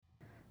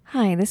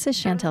Hi, this is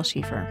Chantel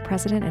Schiefer,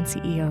 President and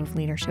CEO of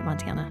Leadership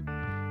Montana.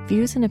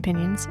 Views and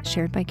opinions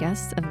shared by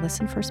guests of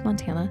Listen First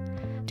Montana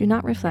do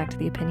not reflect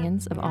the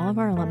opinions of all of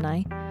our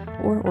alumni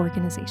or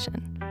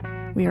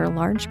organization. We are a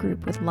large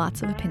group with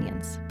lots of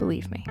opinions,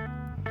 believe me.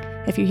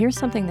 If you hear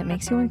something that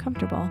makes you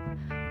uncomfortable,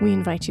 we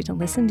invite you to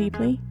listen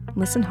deeply,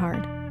 listen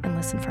hard, and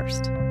listen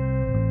first.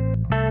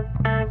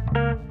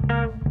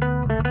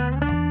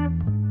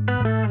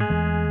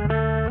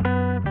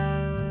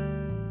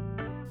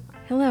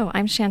 Hello,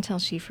 I'm Chantel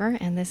Schiefer,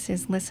 and this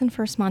is Listen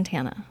First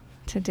Montana.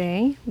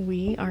 Today,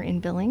 we are in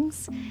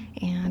Billings,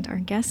 and our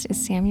guest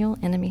is Samuel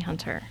Enemy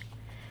Hunter.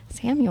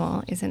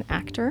 Samuel is an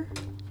actor,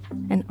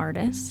 an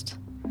artist,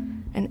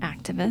 an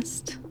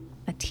activist,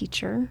 a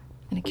teacher,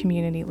 and a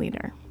community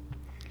leader.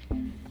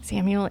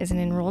 Samuel is an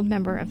enrolled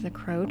member of the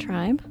Crow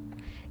tribe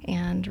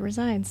and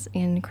resides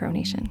in Crow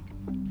Nation.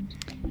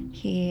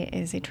 He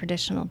is a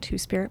traditional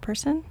Two-Spirit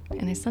person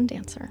and a sun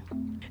dancer.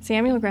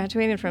 Samuel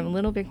graduated from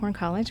Little Bighorn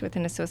College with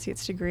an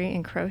associate's degree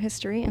in Crow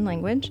history and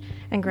language,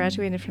 and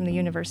graduated from the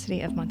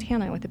University of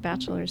Montana with a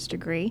bachelor's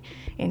degree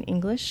in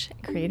English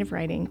and creative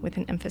writing with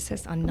an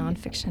emphasis on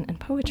nonfiction and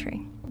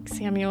poetry.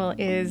 Samuel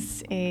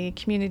is a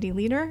community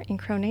leader in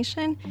Crow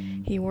Nation.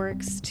 He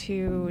works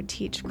to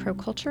teach Crow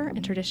culture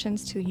and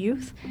traditions to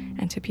youth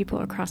and to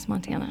people across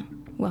Montana.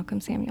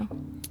 Welcome, Samuel.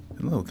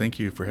 Hello, thank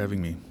you for having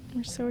me.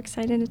 We're so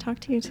excited to talk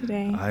to you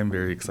today. I'm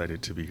very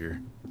excited to be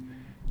here.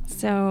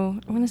 So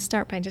I want to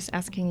start by just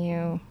asking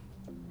you,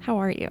 how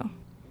are you?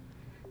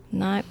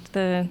 Not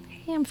the,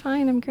 hey, I'm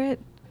fine, I'm good,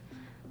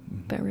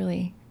 but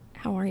really,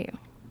 how are you?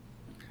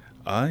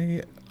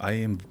 I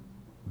am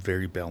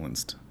very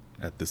balanced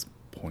at this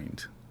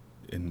point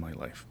in my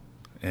life.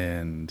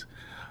 And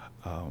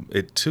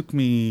it took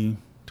me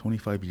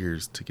 25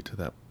 years to get to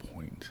that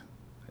point.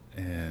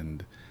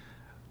 And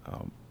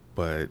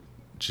but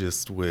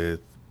just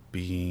with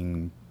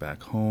being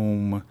back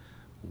home,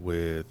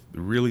 with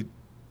really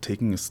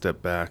taking a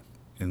step back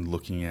and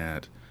looking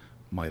at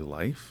my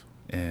life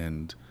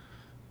and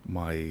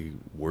my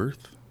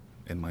worth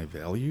and my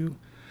value,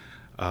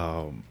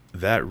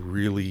 that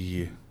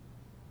really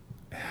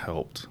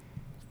helped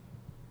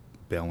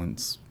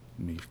balance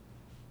me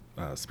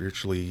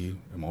spiritually,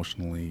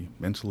 emotionally,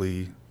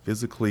 mentally,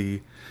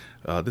 physically.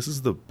 This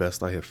is the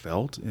best I have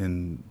felt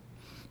in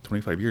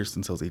 25 years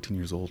since I was 18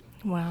 years old.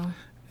 Wow.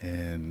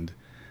 And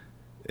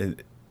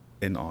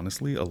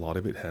honestly, a lot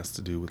of it has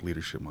to do with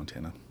Leadership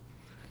Montana.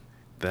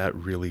 That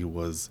really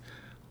was,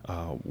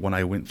 when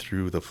I went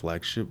through the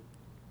flagship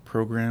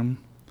program,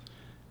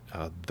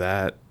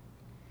 that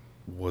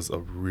was a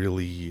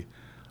really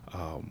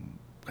kind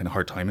of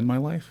hard time in my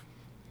life.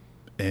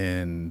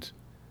 And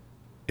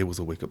it was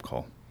a wake-up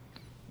call.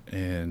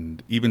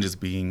 And even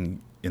just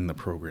being in the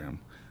program,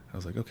 I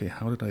was like, okay,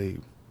 how did I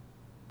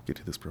get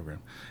to this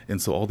program?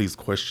 And so all these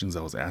questions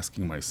I was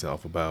asking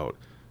myself about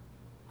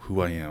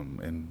who I am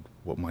and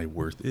what my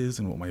worth is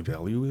and what my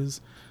value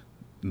is,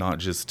 not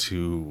just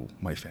to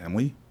my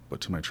family,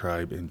 but to my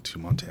tribe and to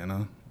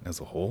Montana as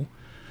a whole,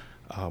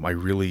 that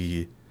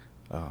really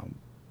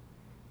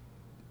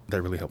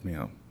helped me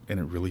out. And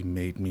it really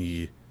made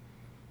me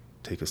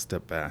take a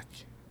step back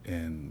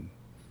and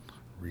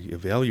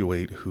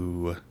reevaluate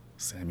who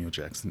Samuel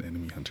Jackson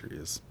Enemy Hunter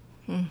is.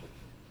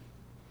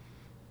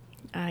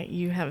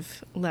 You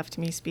have left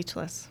me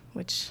speechless,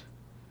 which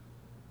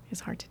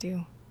is hard to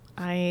do.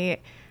 I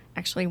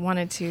actually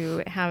wanted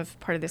to have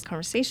part of this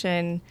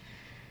conversation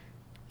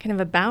kind of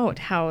about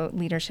how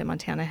Leadership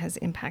Montana has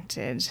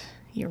impacted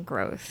your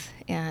growth,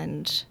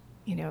 and,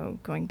 you know,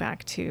 going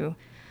back to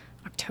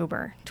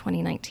October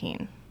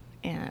 2019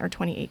 or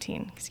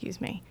 2018,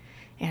 excuse me,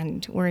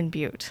 and we're in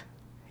Butte,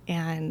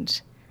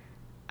 and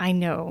I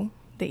know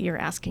that you're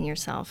asking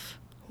yourself,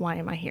 why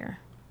am I here?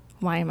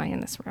 Why am I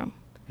in this room?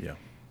 Yeah.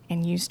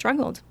 And you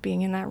struggled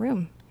being in that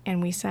room,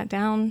 and we sat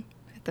down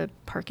at the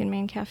Park and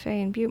Main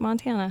Cafe in Butte,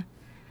 Montana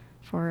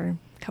for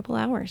a couple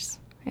hours,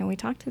 and we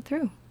talked it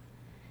through.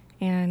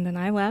 And then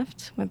I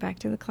left, went back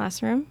to the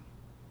classroom,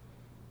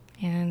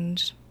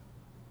 and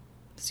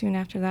soon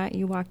after that,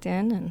 you walked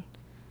in, and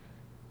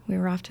we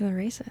were off to the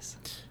races.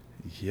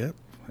 Yep.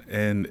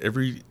 And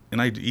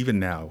even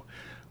now,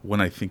 when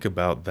I think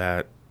about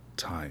that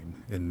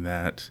time and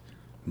that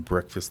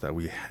breakfast that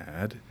we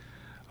had,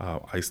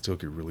 I still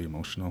get really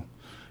emotional,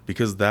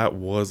 because that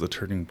was a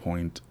turning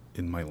point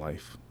in my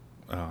life.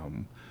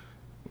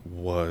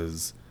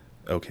 Was,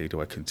 okay, do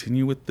I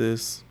continue with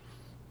this?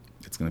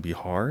 It's going to be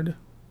hard.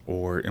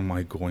 Or am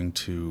I going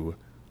to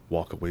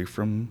walk away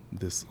from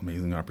this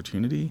amazing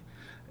opportunity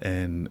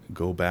and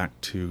go back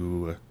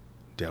to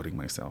doubting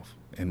myself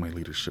and my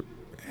leadership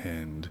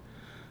and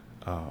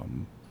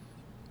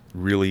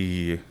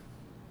really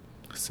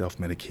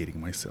self-medicating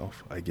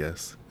myself, I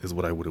guess, is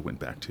what I would have went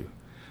back to.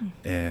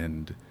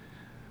 And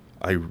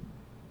I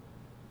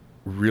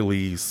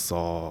really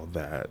saw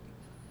that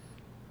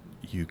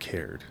you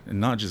cared.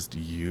 And not just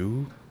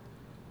you,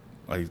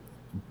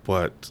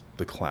 but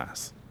the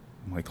class,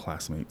 my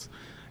classmates,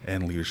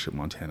 and Leadership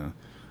Montana.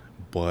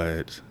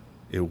 But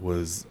it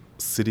was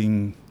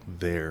sitting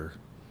there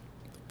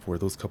for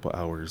those couple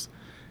hours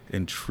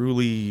and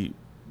truly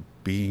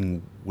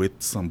being with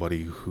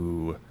somebody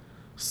who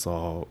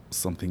saw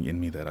something in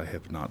me that I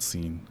have not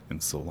seen in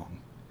so long.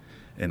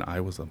 And I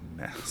was a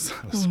mess.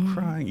 I was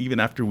crying. Even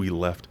after we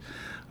left,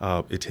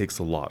 it takes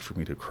a lot for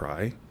me to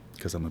cry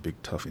because I'm a big,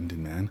 tough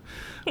Indian man.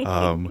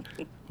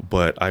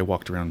 But I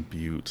walked around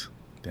Butte,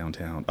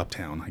 downtown,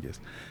 uptown, I guess,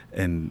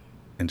 and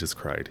just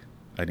cried.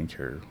 I didn't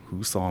care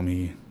who saw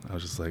me. I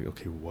was just like,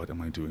 okay, what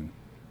am I doing?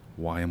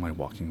 Why am I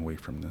walking away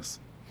from this?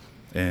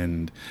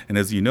 And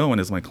as you know, and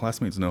as my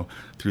classmates know,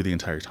 through the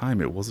entire time,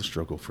 it was a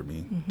struggle for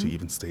me to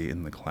even stay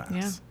in the class.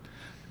 Yeah.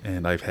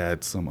 And I've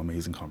had some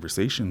amazing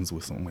conversations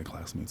with some of my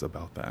classmates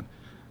about that.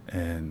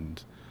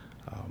 And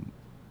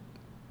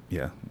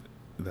yeah,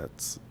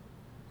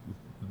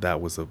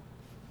 that was a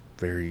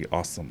very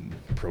awesome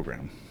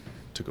program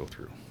to go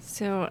through.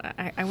 So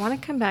I want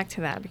to come back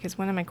to that because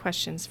one of my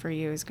questions for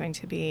you is going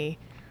to be,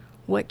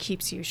 what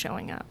keeps you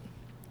showing up?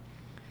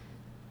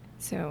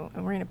 So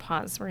we're going to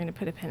pause. We're going to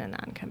put a pin in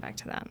that and come back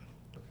to that.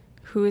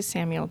 Who is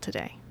Samuel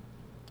today?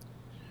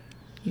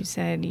 You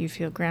said you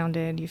feel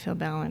grounded, you feel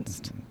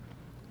balanced. Mm-hmm.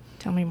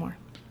 Tell me more.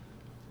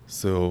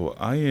 So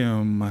I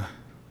am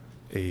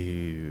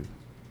a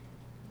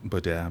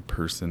Bada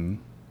person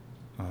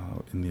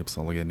in the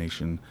Apsáalooke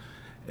Nation,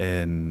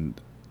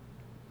 and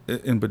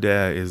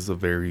Bada is a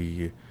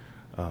very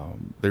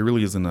there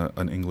really isn't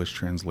an English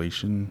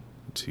translation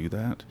to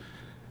that,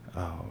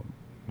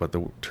 but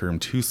the term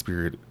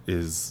Two-Spirit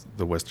is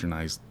the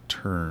westernized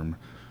term,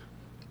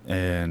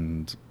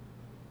 and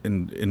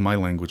in my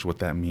language, what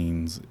that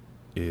means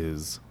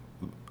is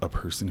a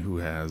person who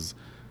has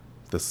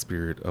the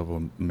spirit of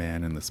a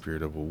man and the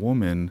spirit of a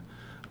woman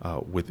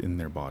within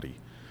their body.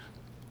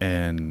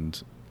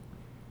 And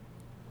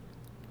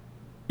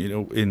you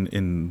know,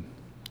 in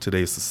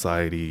today's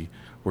society,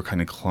 we're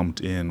kind of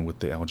clumped in with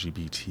the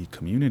LGBT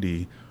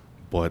community,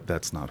 but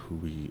that's not who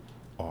we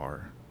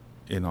are.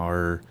 In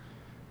our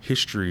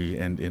history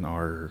and in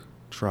our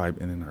tribe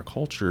and in our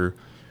culture,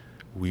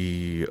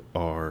 we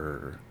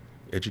are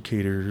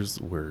educators,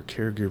 we're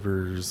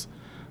caregivers,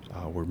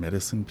 we're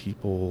medicine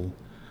people,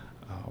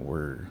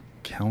 we're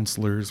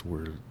counselors,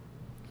 we're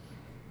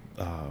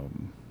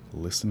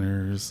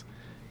listeners.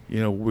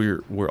 You know,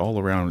 we're all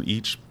around.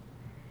 Each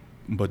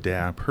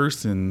Bada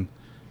person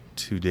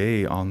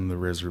today on the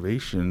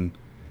reservation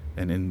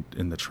and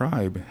in the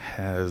tribe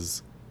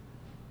has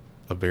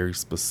a very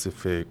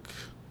specific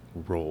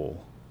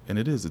role, and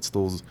it's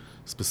those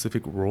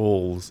specific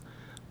roles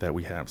that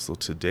we have. So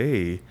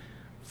today,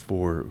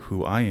 for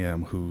who I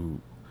am,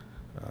 who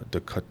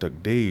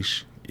Dakottuk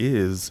Dash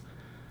is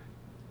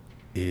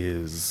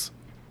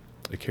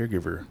a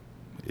caregiver,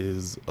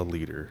 is a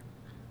leader,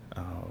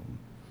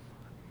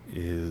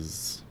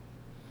 is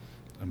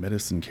a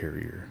medicine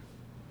carrier.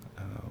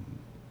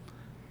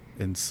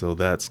 And so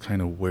that's kind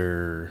of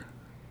where,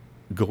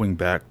 going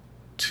back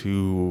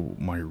to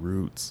my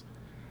roots,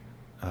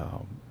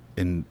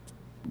 and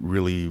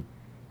really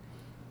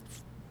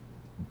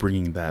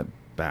bringing that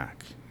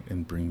back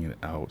and bringing it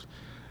out.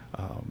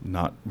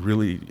 Not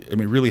really, I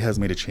mean, it really has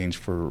made a change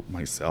for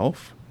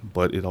myself,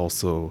 but it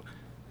also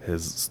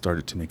has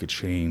started to make a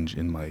change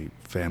in my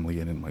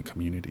family and in my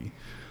community,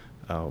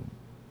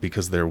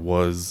 because there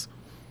was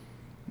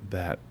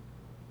that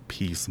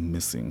piece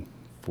missing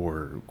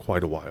for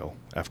quite a while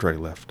after I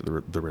left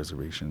the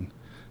reservation,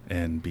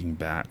 and being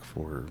back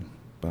for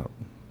about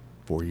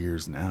 4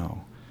 years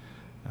now.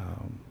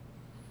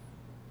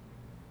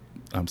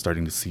 I'm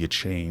starting to see a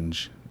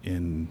change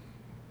in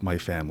my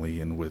family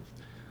and with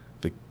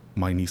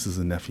my nieces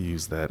and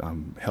nephews that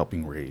I'm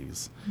helping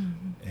raise,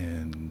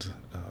 and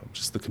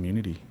just the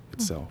community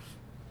itself.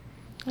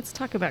 Let's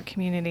talk about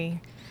community,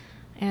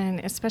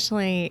 and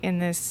especially in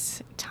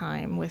this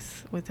time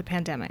with the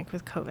pandemic,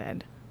 with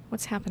COVID.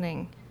 What's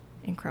happening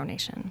in Crow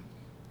Nation,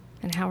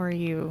 and how are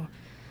you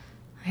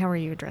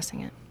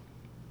addressing it?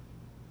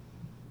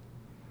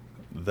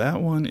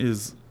 That one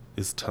is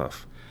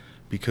tough,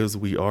 because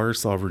we are a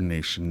sovereign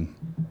nation,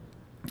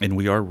 and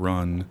we are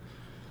run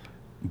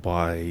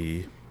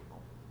by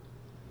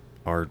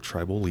our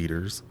tribal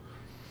leaders.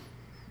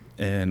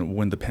 And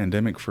when the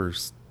pandemic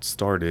first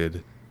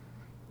started,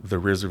 the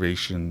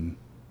reservation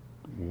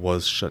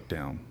was shut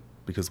down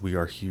because we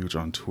are huge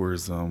on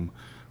tourism,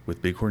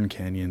 with Bighorn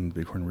Canyon,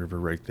 Bighorn River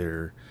right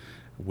there,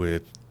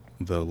 with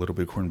the Little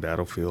Bighorn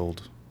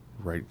Battlefield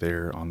right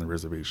there on the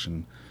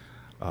reservation.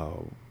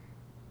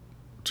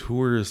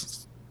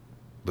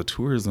 The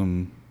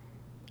tourism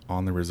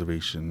on the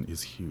reservation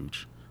is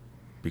huge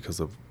because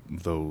of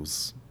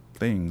those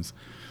things.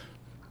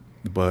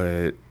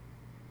 But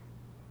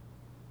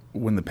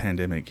when the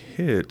pandemic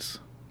hit,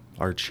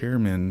 our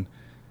chairman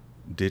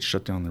did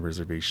shut down the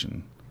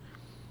reservation.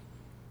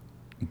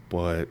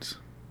 But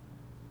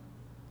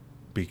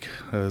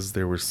because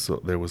there was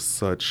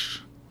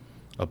such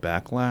a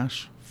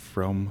backlash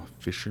from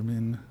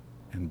fishermen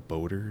and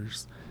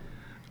boaters,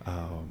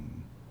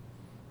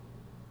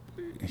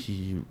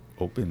 he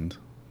opened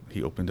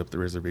up the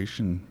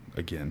reservation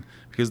again,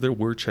 because there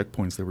were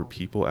checkpoints. There were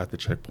people at the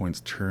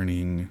checkpoints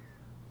turning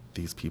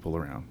these people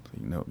around.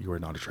 You know, you are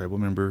not a tribal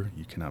member.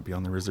 You cannot be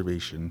on the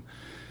reservation.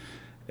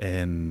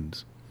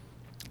 And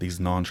these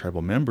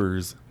non-tribal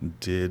members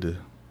did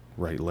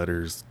write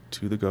letters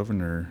to the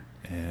governor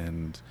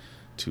and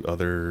to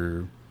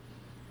other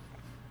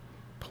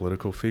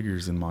political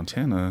figures in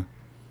Montana,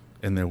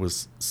 and there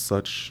was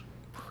such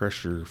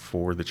pressure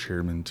for the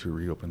chairman to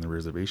reopen the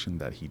reservation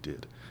that he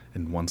did.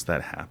 And once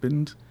that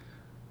happened,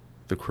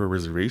 the Crow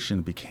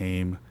Reservation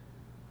became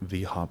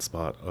the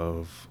hotspot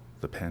of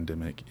the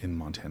pandemic in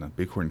Montana.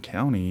 Bighorn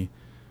County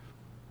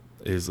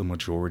is a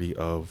majority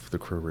of the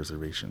Crow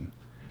Reservation.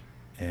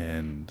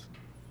 And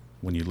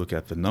when you look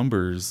at the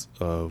numbers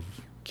of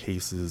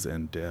cases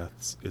and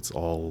deaths, it's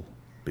all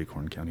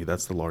Bighorn County.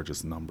 That's the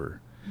largest number.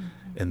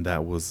 Mm-hmm. And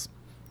that was,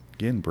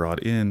 again,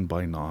 brought in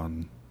by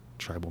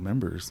non-tribal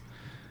members.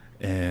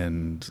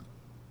 And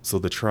so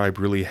the tribe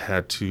really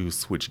had to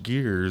switch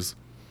gears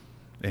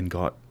and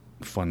got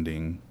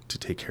funding to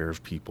take care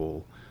of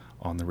people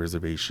on the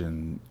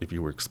reservation. If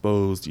you were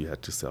exposed, you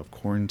had to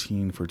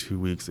self-quarantine for 2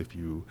 weeks. If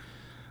you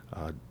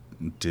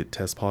did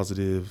test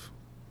positive,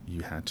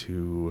 you had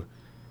to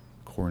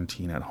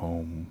quarantine at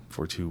home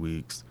for 2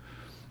 weeks.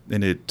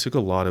 And it took a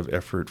lot of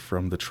effort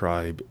from the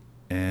tribe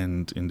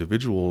and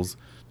individuals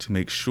to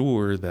make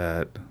sure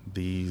that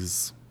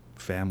these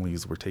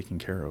families were taken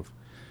care of.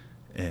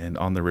 And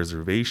on the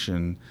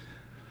reservation,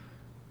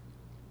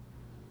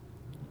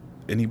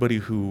 anybody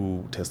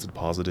who tested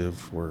positive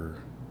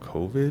for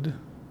COVID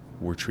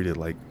were treated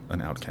like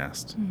an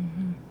outcast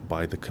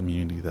by the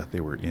community that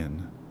they were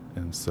in.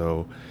 And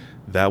so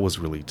that was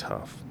really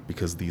tough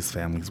because these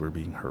families were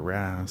being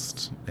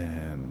harassed,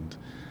 and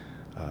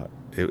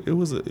it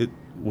was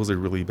a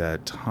really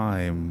bad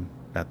time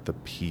at the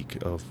peak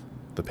of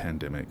the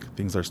pandemic.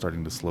 Things are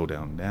starting to slow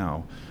down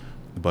now,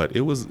 but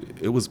it was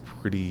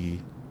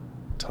pretty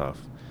tough.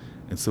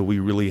 And so we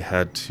really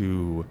had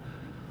to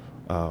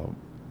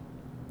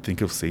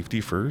think of safety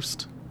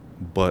first,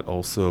 but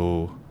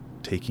also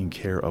taking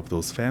care of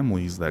those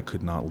families that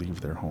could not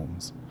leave their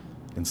homes.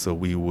 And so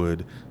we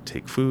would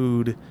take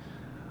food,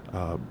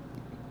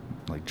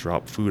 like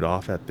drop food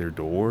off at their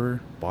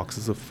door,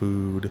 boxes of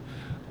food,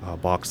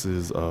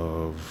 boxes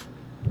of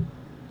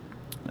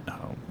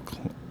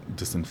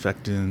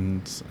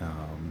disinfectant,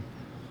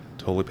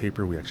 toilet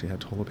paper. We actually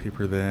had toilet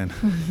paper then.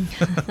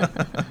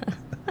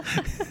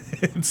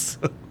 And so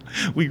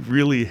we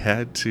really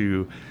had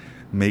to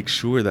make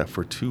sure that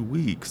for 2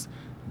 weeks,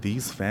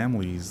 these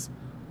families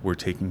were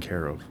taken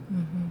care of.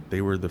 Mm-hmm.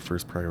 They were the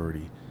first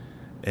priority.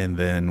 And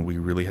then we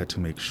really had to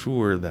make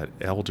sure that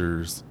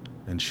elders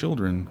and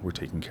children were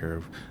taken care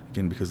of.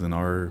 Again, because in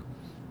our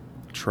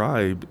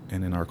tribe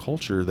and in our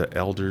culture, the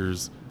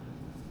elders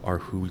are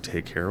who we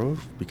take care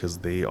of because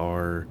they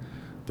are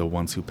the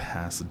ones who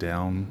pass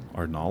down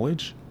our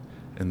knowledge,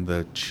 and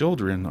the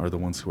children are the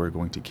ones who are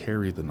going to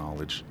carry the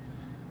knowledge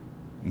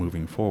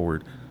moving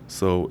forward.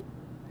 So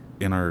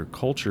in our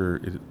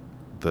culture,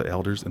 the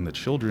elders and the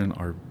children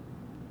are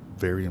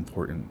very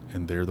important,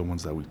 and they're the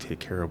ones that we take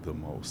care of the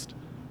most.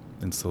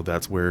 And so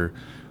that's where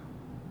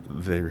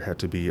there had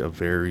to be a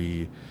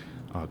very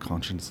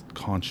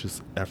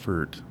conscious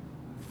effort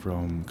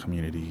from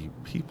community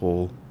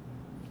people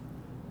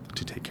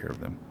to take care of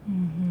them.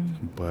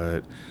 Mm-hmm.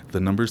 But the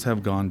numbers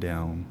have gone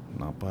down,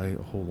 not by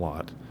a whole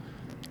lot.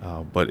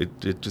 But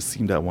it just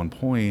seemed at one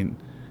point,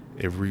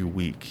 every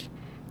week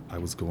I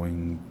was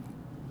going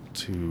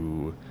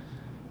to,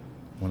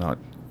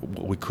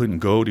 we couldn't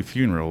go to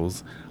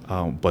funerals,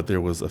 but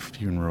there was a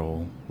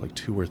funeral, like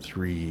 2 or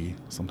 3,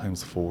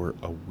 sometimes 4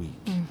 a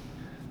week,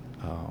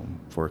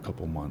 for a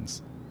couple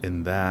months.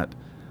 And that,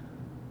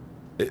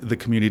 the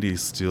community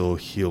is still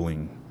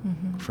healing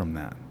from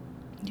that.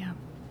 Yeah.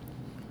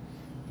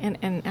 And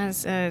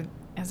as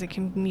a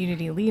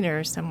community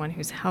leader, someone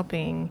who's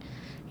helping,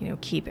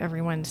 keep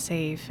everyone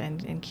safe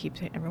and keep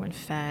everyone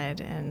fed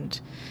and,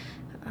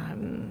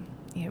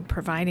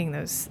 providing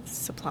those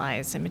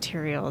supplies and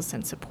materials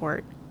and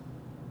support,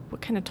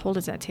 what kind of toll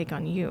does that take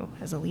on you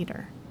as a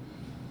leader?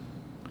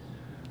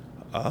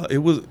 It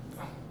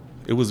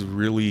was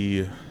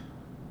really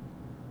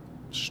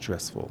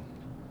stressful,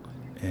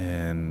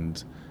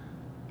 and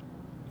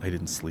I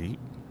didn't sleep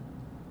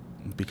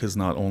because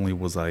not only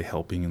was I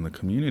helping in the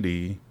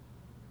community,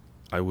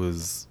 I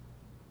was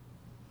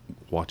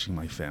watching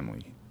my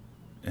family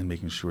and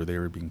making sure they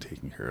were being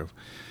taken care of.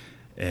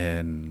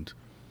 And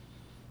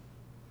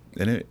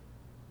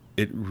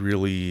it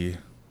really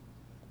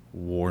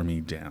wore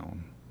me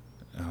down.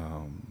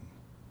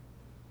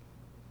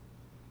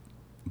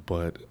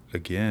 But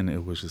again,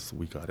 it was just,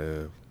 we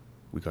gotta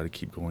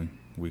keep going.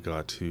 We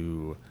got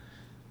to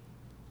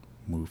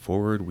move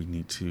forward. We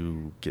need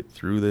to get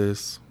through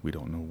this. We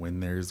don't know when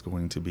there's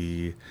going to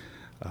be,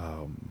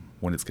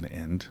 when it's going to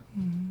end,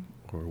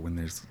 or when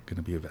there's going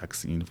to be a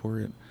vaccine for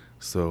it.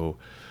 So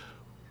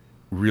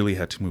really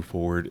had to move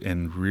forward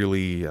and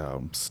really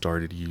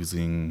started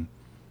using,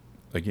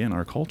 again,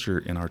 our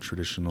culture and our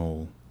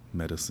traditional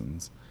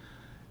medicines.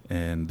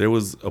 And there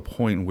was a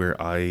point where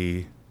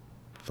I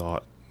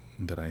thought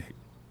that I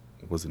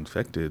was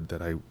infected,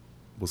 that I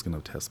was going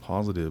to test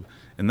positive.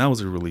 And that was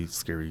a really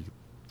scary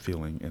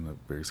feeling and a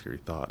very scary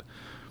thought.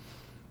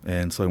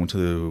 And so I went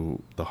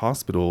to the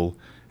hospital,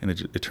 and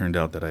it turned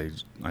out that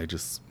I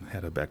just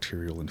had a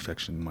bacterial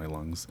infection in my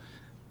lungs,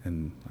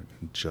 and I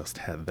just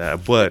had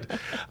that. But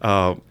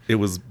it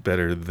was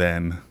better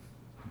than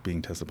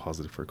being tested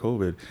positive for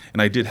COVID.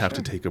 And I did have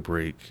to take a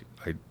break.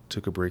 I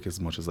took a break as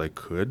much as I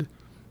could,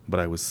 but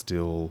I was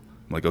still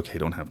like, okay, I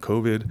don't have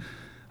COVID.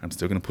 I'm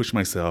still going to push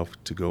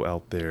myself to go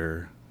out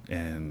there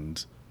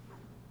and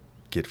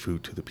get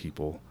food to the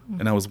people.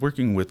 And I was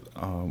working with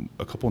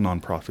a couple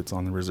nonprofits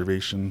on the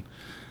reservation,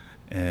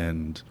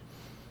 and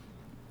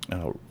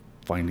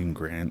finding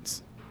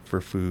grants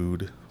for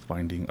food,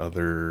 finding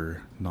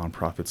other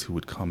nonprofits who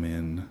would come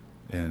in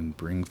and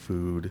bring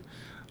food.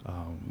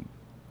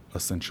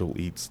 Essential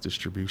Eats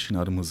Distribution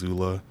out of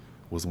Missoula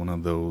was one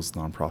of those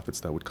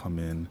nonprofits that would come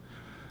in,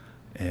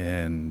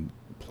 and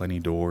Plenty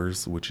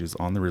Doors, which is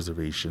on the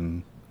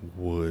reservation,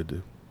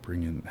 would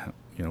bring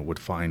in, would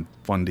find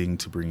funding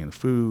to bring in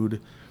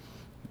food,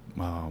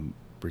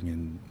 bring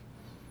in,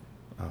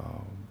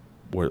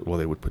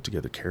 they would put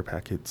together care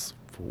packets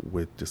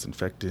with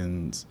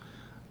disinfectants,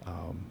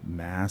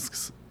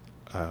 masks.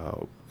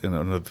 And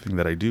another thing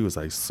that I do is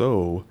I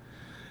sew,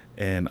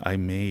 and I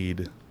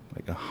made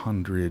like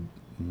 100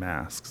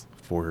 masks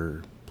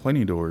for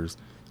Plenty Doors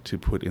to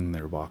put in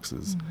their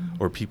boxes.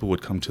 Or people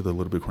would come to the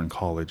Little Bighorn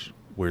College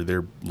where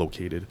they're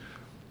located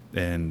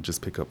and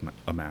just pick up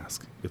a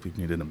mask. If you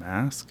needed a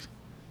mask,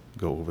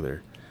 go over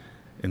there.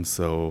 And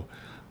so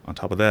on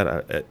top of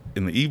that,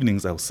 in the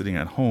evenings, I was sitting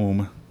at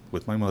home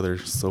with my mother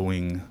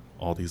sewing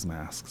all these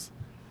masks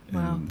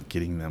and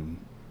getting them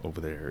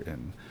over there.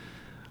 And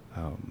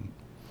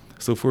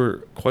so for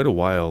quite a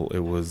while, it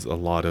was a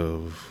lot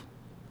of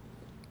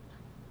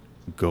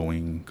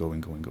going,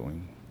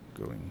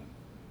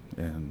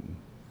 and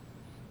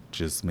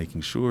just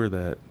making sure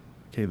that,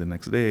 okay, the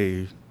next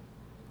day,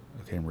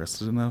 okay, I'm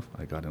rested enough.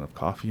 I got enough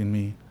coffee in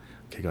me.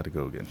 Okay, got to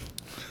go again.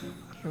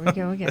 Here we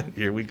go again.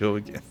 Here we go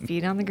again.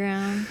 Feet on the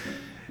ground.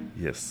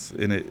 Yes,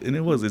 and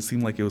it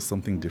seemed like it was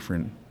something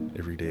different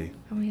every day.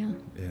 Oh yeah.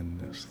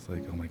 And it's just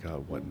like, oh my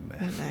God, what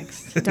next? What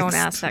next? Don't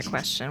ask that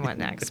question. What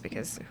next?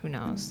 Because who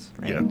knows,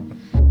 right? Yeah.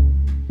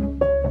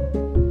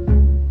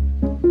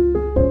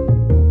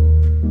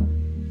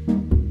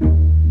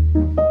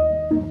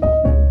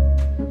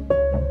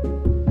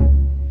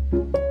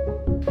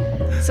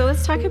 So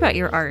let's talk about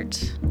your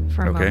art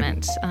for a Okay.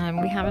 moment.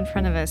 We have in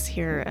front of us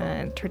here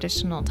a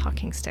traditional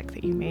talking stick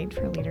that you made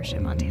for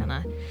Leadership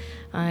Montana.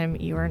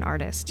 You are an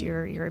artist.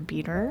 You're a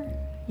beater.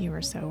 You are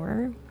a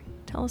sewer.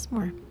 Tell us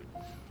more.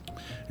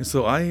 And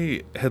so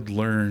I had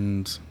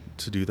learned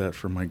to do that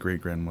from my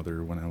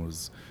great-grandmother when I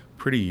was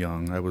pretty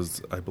young. I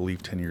was, I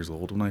believe, 10 years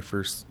old when I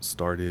first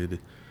started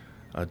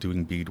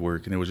doing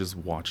beadwork, and it was just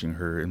watching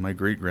her. And my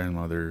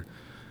great-grandmother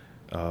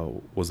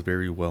was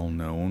very well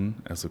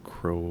known as a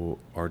crow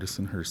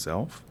artisan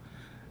herself,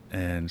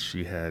 and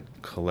she had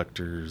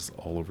collectors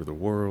all over the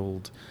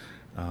world.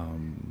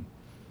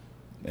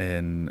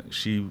 And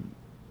she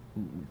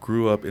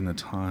grew up in a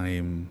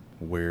time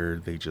where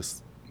they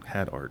just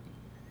had art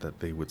that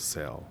they would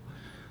sell.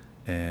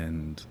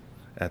 And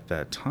at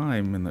that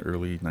time, in the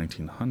early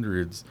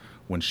 1900s,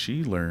 when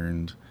she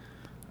learned,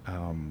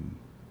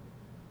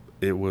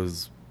 it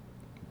was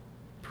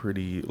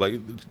pretty,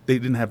 like, they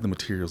didn't have the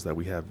materials that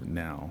we have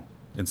now.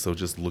 And so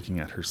just looking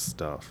at her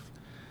stuff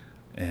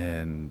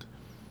and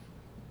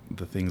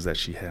the things that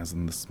she has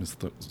in the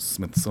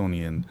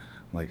Smithsonian,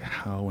 like,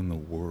 how in the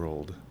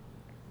world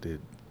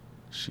did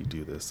she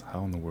do this?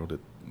 How in the world did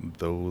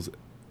those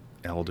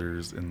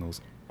elders and those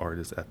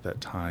artists at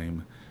that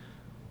time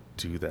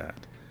do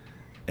that?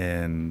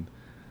 And,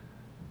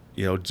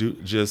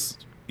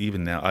 just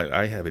even now,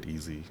 I have it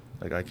easy.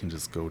 Like, I can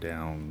just go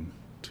down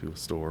to a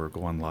store,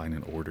 go online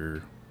and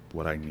order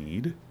what I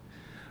need.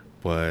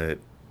 But,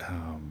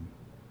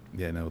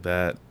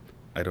 that,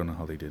 I don't know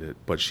how they did it.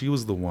 But she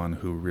was the one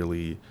who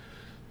really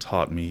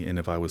taught me. And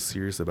if I was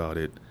serious about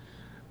it,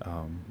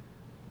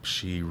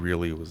 she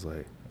really was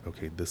like,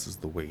 okay, this is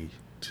the way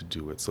to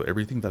do it. So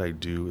everything that I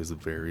do is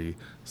very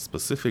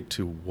specific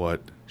to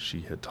what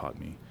she had taught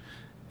me.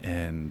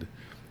 And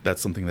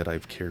that's something that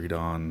I've carried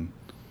on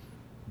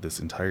this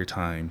entire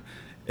time.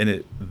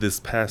 And this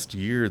past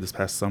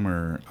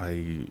summer,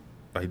 I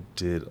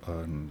did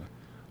an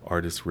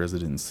artist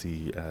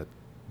residency at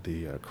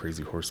the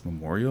Crazy Horse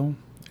Memorial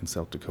in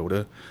South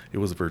Dakota. It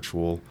was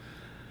virtual,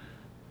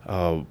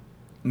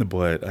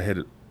 but I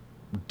had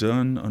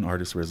done an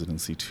artist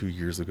residency 2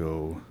 years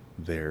ago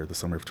there, the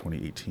summer of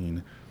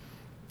 2018,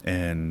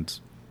 and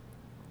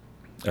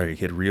I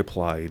had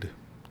reapplied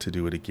to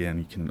do it again.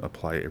 You can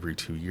apply every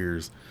 2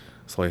 years.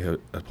 So I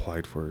had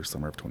applied for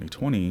summer of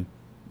 2020,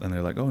 and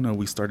they're like, oh no,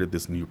 we started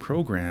this new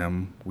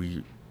program.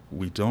 We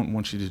don't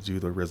want you to do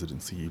the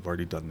residency. You've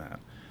already done that.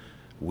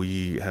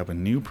 We have a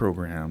new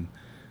program,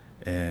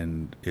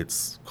 and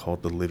it's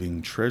called the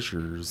Living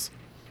Treasures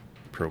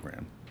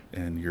program.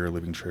 And you're a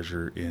living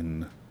treasure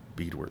in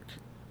beadwork.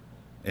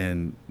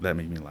 And that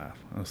made me laugh.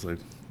 I was like,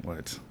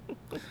 what?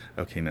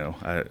 okay, no,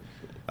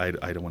 I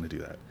don't want to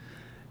do that.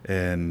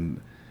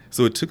 And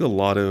so it took a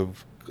lot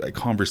of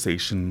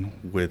conversation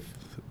with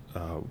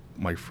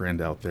my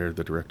friend out there,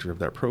 the director of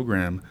that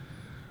program.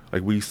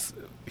 Like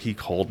he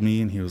called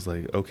me and he was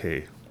like,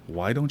 okay,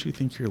 why don't you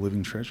think you're a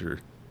living treasure?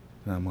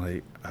 And I'm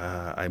like,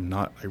 I'm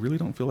not, I really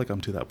don't feel like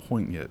I'm to that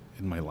point yet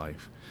in my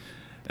life.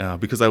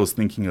 Because I was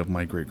thinking of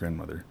my great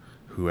grandmother,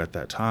 who at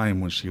that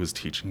time when she was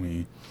teaching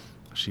me,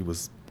 she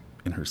was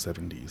in her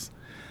 70s.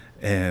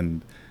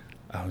 And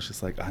I was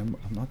just like, I'm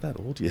not that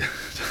old yet.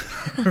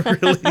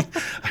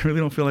 I really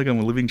don't feel like I'm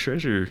a living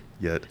treasure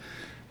yet.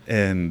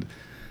 And,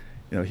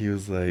 he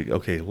was like,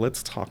 okay,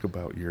 let's talk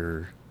about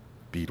your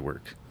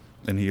beadwork.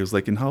 And he was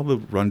like, and how the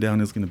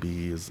rundown is going to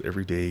be is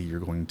every day you're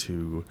going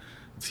to,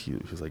 he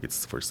was like,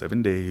 it's for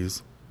 7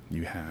 days.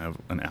 You have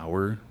an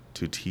hour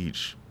to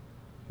teach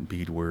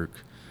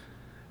beadwork.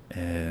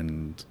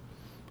 And,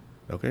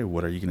 okay,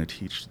 what are you going to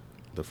teach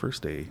the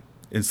first day?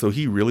 And so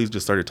he really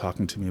just started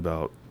talking to me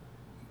about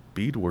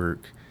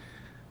beadwork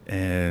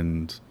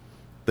and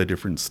the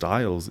different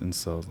styles. And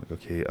so I was like,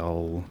 okay,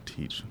 I'll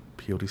teach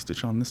peyote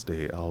stitch on this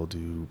day. I'll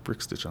do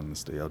brick stitch on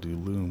this day. I'll do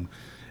loom.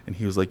 And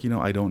he was like,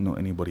 I don't know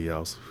anybody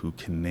else who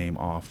can name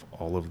off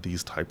all of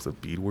these types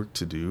of beadwork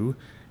to do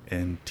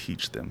and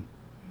teach them.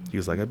 He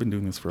was like, I've been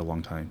doing this for a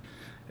long time.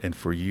 And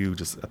for you,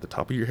 just at the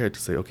top of your head to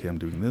say, okay, I'm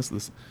doing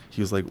this.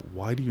 He was like,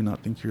 why do you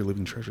not think you're a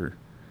living treasure?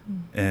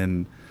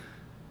 And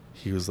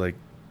he was like,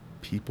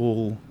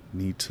 people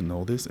need to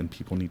know this and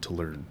people need to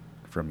learn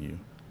from you.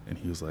 And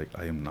he was like,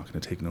 I am not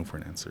going to take no for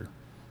an answer.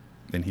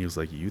 And he was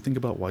like, you think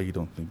about why you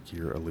don't think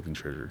you're a living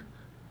treasure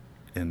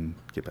and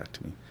get back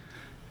to me.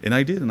 And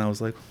I did. And I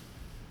was like,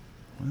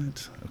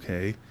 what?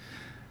 Okay.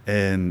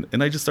 And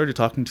I just started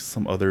talking to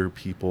some other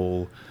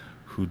people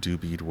who do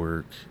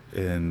beadwork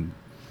and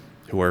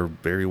who are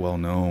very well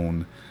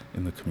known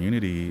in the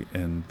community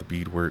and the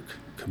beadwork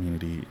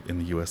community in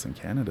the US and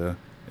Canada.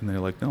 And they're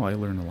like, no, I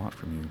learned a lot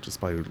from you just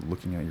by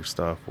looking at your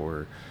stuff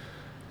or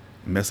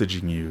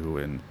messaging you.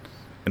 And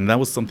that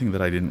was something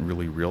that I didn't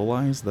really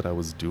realize that I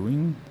was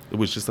doing. It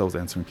was just I was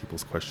answering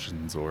people's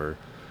questions or,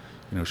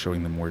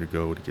 showing them where to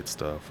go to get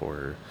stuff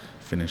or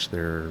finish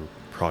their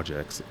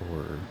projects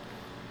or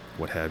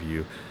what have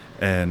you.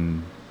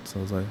 And so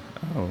I was like,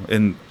 oh.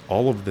 And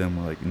all of them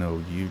were like,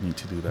 no, you need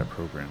to do that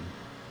program.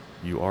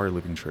 You are a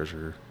living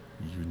treasure.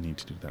 You need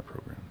to do that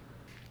program.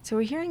 So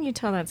we're hearing you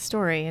tell that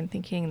story and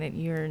thinking that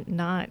you're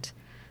not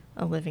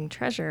a living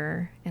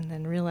treasure, and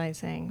then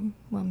realizing,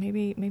 well,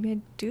 maybe I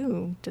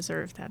do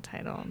deserve that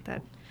title,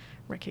 that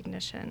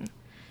recognition.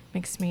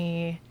 Makes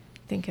me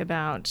think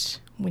about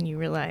when you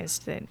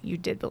realized that you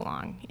did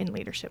belong in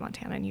Leadership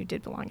Montana and you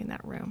did belong in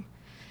that room.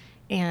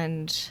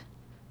 And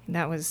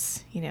that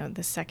was,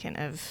 the second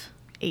of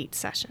 8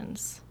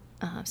 sessions,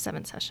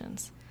 7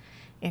 sessions.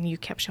 And you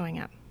kept showing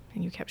up,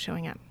 and you kept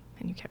showing up,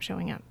 and you kept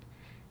showing up,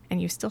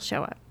 and you still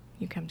show up.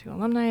 You come to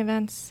alumni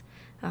events,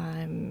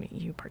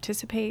 you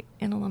participate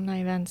in alumni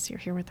events, you're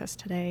here with us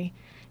today,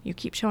 you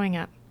keep showing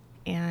up.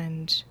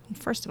 And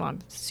first of all, I'm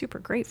super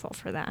grateful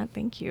for that.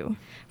 Thank you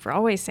for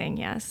always saying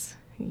yes.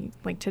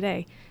 Like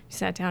today, you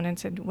sat down and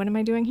said, what am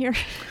I doing here?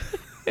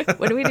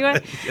 What are we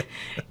doing? Yeah.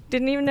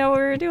 Didn't even know what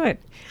we were doing.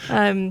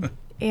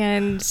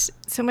 And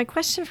so my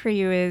question for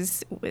you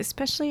is,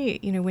 especially,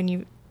 when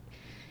you,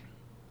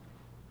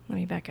 let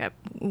me back up,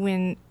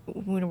 when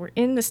we're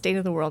in the state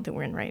of the world that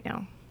we're in right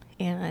now,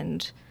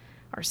 and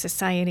our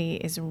society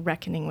is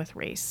reckoning with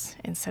race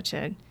in such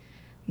a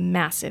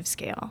massive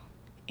scale,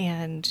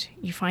 and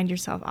you find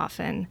yourself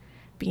often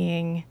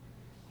being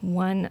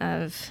one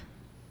of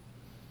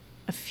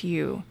a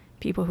few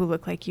people who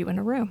look like you in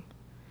a room,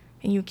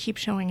 and you keep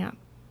showing up.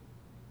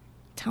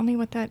 Tell me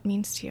what that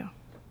means to you.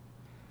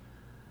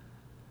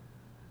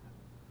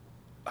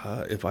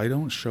 If I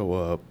don't show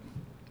up,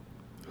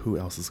 who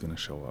else is going to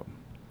show up?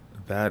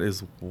 That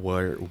is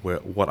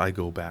what I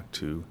go back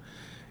to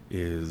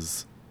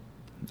is,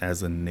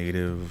 as a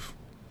Native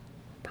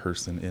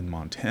person in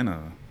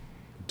Montana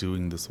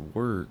doing this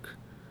work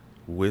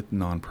with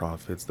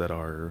nonprofits that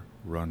are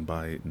run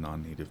by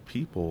non-Native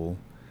people,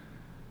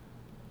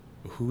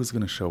 who is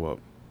going to show up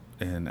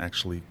and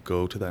actually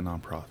go to that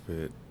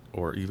nonprofit,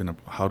 or even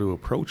how to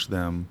approach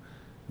them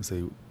and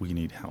say, we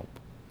need help?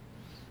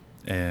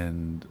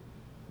 And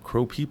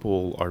Crow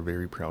people are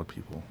very proud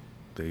people.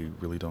 They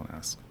really don't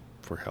ask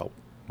for help.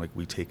 Like,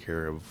 we take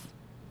care of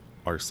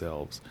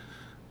ourselves.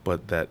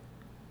 But that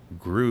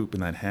group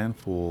and that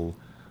handful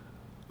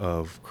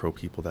of Crow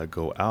people that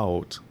go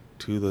out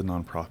to the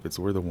nonprofits,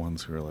 we're the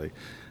ones who are like,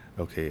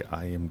 okay,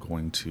 I am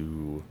going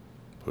to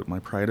put my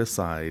pride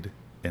aside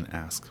and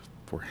ask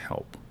for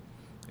help.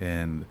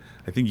 And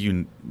I think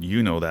you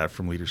know that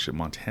from Leadership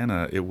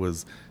Montana, it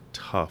was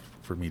tough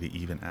for me to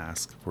even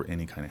ask for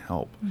any kind of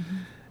help. Mm-hmm.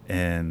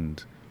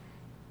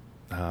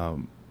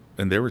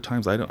 And there were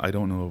times, I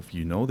don't know if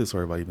you know this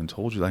or if I even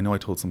told you, I know I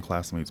told some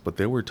classmates, but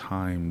there were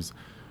times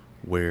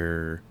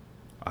where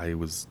I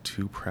was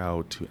too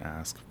proud to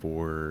ask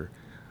for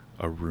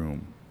a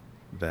room,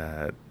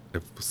 that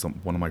if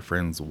one of my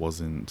friends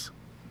wasn't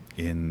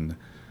in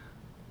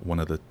one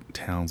of the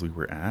towns we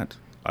were at,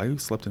 I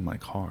slept in my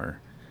car.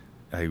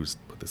 I would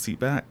put the seat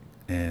back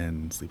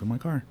and sleep in my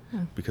car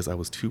because I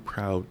was too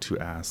proud to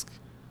ask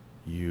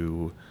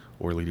you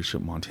or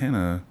Leadership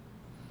Montana,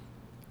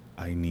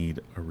 I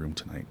need a room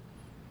tonight.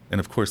 And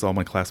of course, all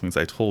my classmates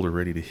I told are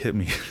ready to hit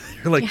me.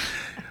 They're like,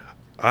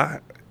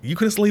 you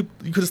could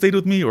have stayed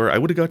with me, or I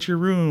would have got your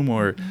room,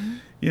 or,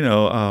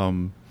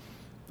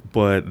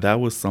 but that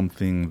was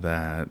something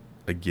that,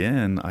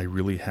 again, I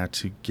really had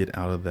to get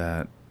out of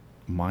that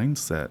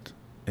mindset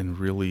and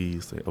really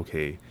say,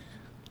 okay,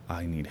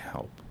 I need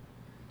help.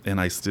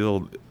 And I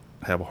still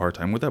have a hard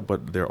time with that,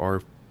 but there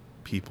are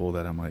people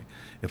that I'm like,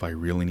 if I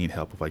really need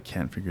help, if I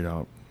can't figure it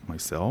out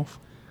myself,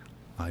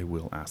 I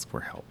will ask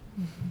for help.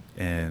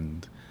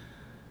 And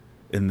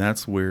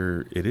that's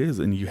where it is.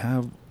 And you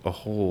have a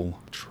whole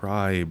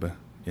tribe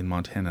in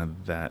Montana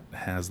that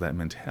has that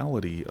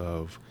mentality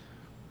of,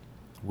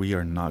 we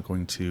are not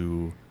going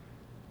to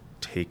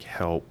take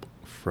help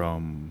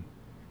from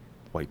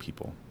white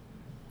people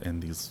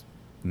and these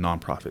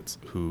nonprofits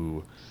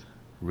who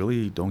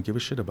really don't give a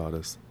shit about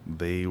us.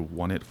 They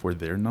want it for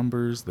their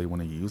numbers. They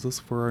want to use us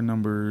for our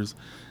numbers.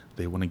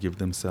 They want to give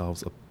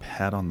themselves a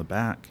pat on the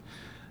back.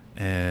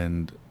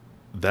 And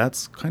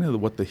that's kind of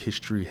what the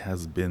history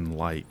has been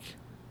like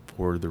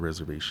for the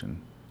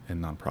reservation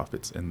and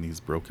nonprofits and these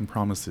broken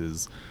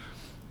promises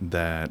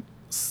that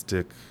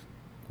stick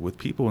with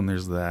people. And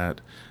there's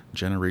that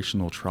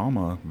generational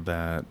trauma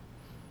that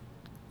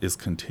is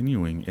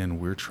continuing, and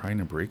we're trying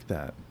to break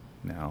that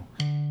now.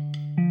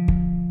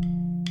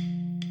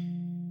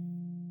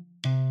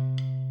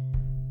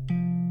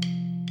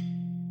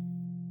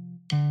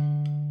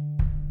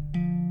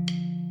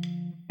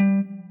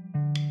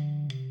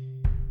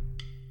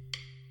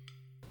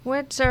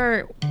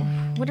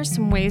 What are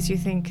some ways you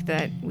think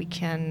that we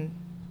can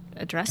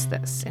address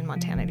this in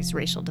Montana, these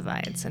racial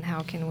divides, and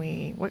how can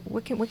we,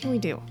 what can we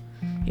do?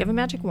 You have a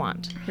magic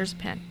wand. Here's a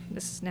pen.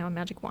 This is now a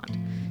magic wand.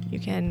 You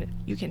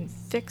can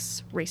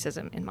fix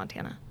racism in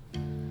Montana.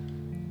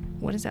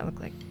 What does that look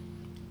like?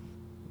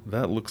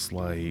 That looks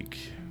like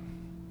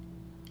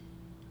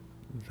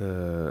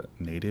the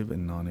native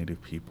and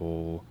non-native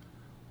people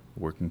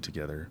working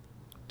together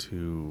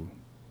to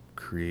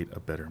create a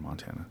better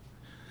Montana.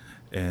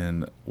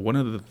 And one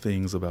of the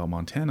things about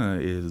Montana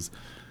is,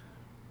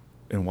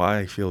 and why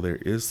I feel there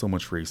is so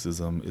much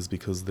racism, is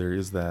because there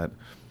is that,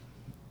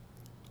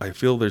 I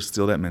feel there's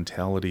still that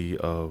mentality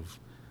of,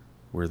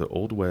 we're the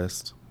Old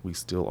West, we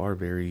still are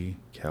very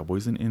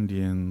cowboys and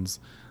Indians,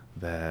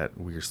 that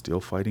we're still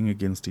fighting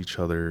against each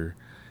other,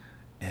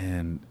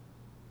 and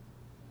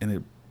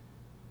it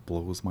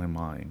blows my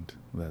mind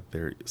that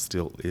there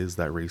still is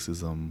that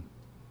racism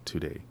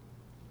today.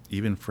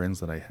 Even friends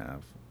that I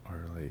have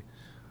are like,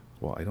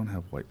 well, I don't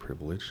have white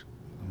privilege.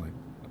 I'm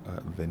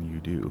like, then you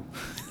do.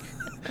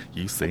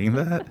 You saying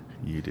that?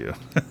 You do.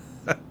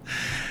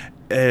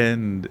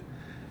 And,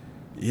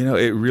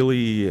 it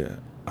really,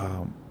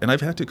 and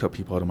I've had to cut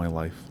people out of my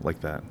life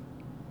like that.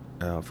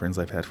 Friends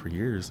I've had for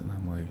years, and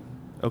I'm like,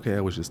 okay,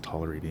 I was just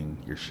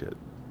tolerating your shit.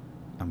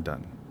 I'm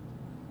done.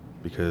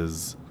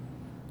 Because,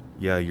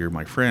 yeah, you're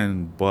my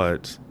friend,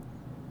 but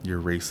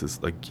you're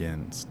racist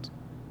against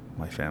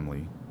my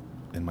family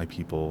and my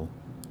people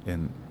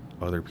and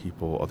other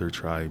people, other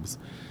tribes,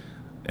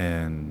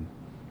 and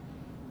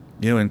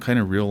and kind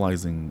of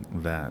realizing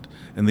that.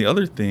 And the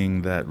other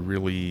thing that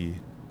really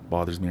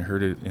bothers me, I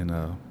heard it in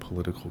a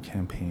political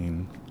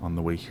campaign on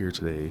the way here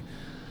today,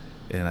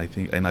 and I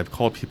think, and I've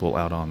called people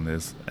out on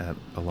this at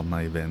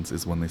alumni events,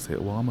 is when they say,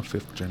 well, I'm a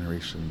 5th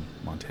generation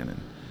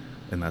Montanan,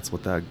 and that's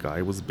what that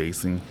guy was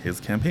basing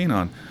his campaign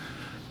on.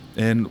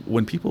 And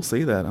when people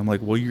say that, I'm like,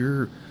 well,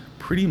 you're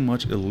pretty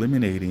much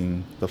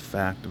eliminating the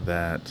fact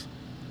that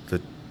the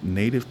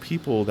native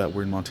people that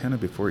were in Montana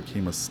before it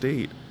became a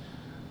state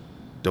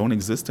don't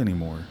exist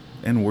anymore,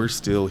 and we're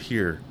still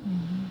here.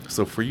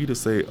 So for you to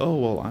say, oh,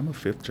 well, I'm a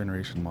 5th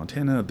generation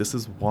Montana, this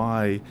is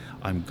why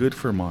I'm good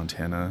for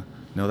Montana.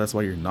 No, that's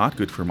why you're not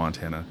good for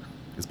Montana,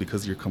 is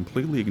because you're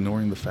completely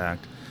ignoring the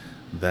fact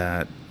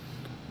that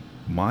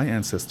my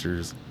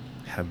ancestors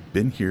have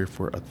been here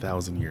for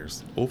 1,000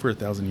 years, over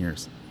 1,000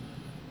 years.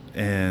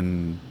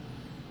 And,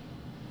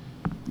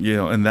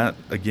 and that,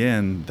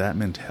 again, that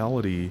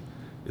mentality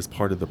is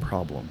part of the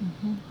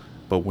problem.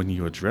 But when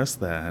you address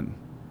that,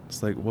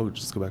 it's like, well,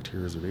 just go back to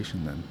your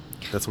reservation then.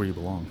 That's where you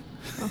belong.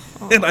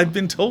 And I've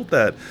been told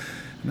that.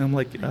 And I'm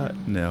like,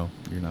 no,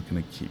 you're not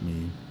going to keep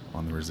me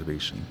on the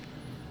reservation.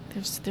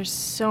 There's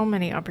so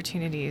many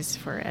opportunities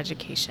for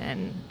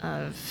education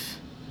of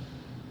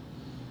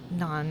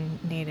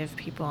non-native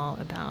people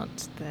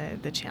about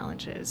the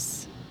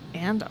challenges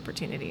and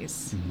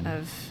opportunities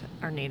of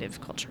our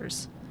native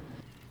cultures.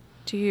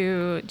 Do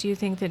you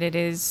think that it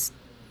is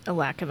a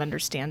lack of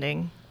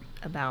understanding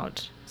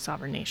about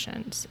sovereign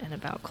nations and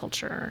about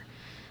culture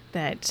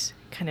that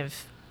kind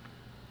of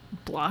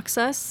blocks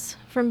us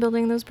from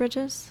building those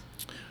bridges?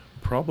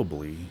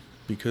 Probably,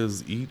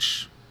 because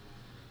each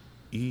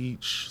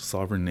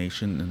sovereign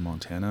nation in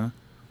Montana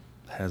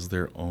has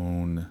their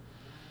own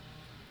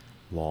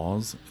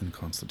laws and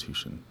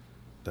constitution.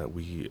 that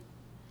we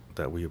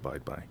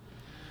abide by,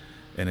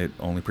 and it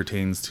only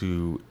pertains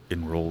to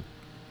enrolled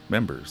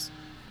members.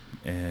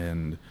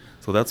 And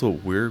so that's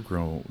what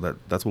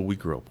that's what we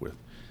grew up with.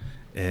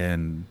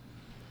 And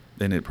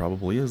it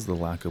probably is the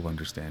lack of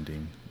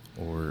understanding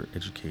or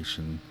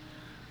education.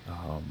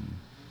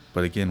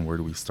 But again, where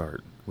do we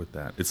start with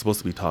that? It's supposed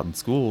to be taught in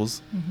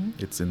schools.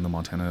 It's in the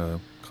Montana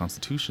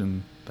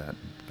Constitution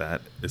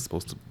that is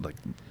supposed to, like,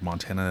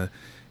 Montana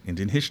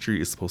Indian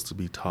history is supposed to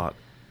be taught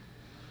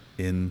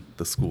in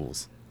the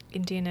schools.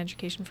 Indian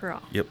education for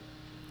all. Yep.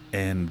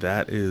 And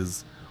that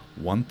is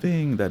one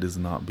thing that is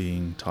not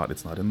being taught.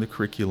 It's not in the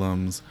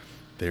curriculums.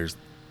 There's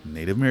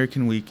Native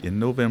American Week in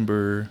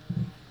November.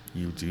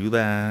 You do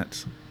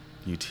that.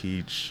 You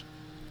teach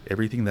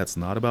everything that's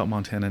not about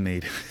Montana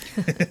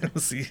Native.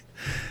 See?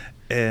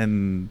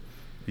 And,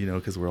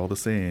 because we're all the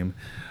same.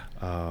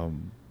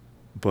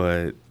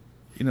 But,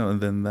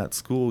 and then that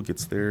school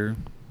gets their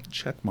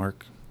check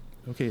mark.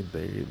 Okay,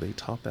 they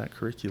taught that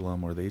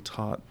curriculum, or they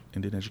taught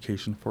Indian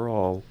education for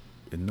all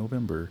in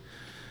November.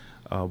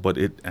 But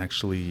it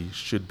actually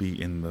should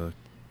be in the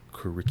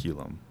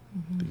curriculum.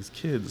 These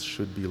kids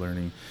should be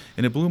learning.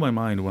 And it blew my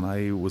mind when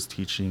I was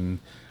teaching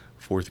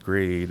 4th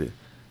grade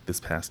this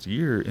past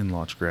year in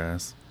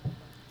Lodgegrass.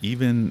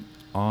 Even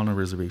on a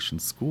reservation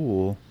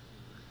school,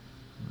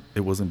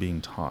 it wasn't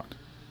being taught.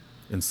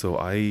 And so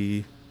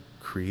I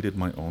created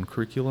my own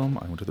curriculum.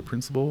 I went to the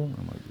principal.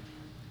 I'm like,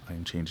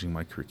 I'm changing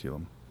my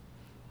curriculum.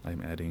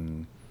 I'm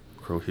adding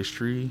Crow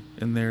history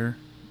in there,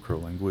 Crow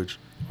language,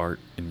 art,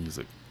 and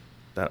music.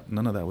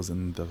 None of that was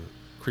in the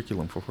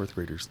curriculum for 4th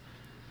graders.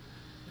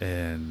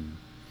 And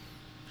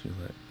she was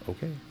like,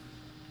 okay.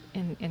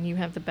 And you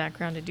have the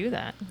background to do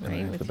that, right? And I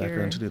have the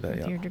background to do that,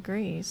 with yeah. your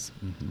degrees.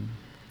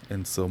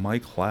 And so my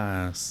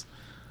class,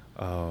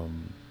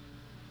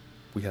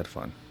 we had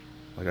fun.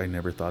 Like, I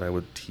never thought I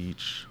would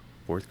teach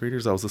 4th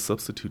graders. I was a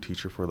substitute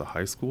teacher for the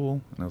high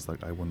school, and I was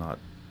like, I will not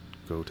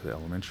go to the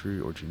elementary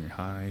or junior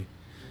high.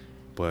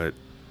 But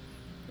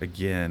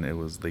again,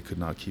 they could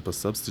not keep a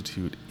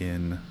substitute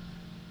in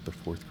the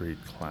 4th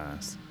grade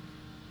class.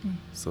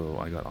 So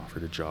I got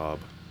offered a job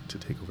to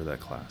take over that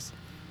class.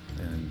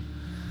 And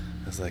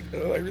I was like,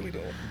 oh, I really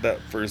don't. That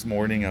first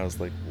morning, I was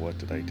like, what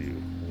did I do?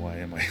 Why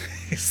am I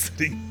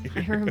sitting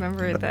here? I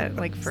remember that,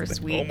 like,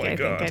 first week, oh my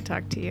God. think I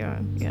talked to you.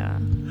 Yeah.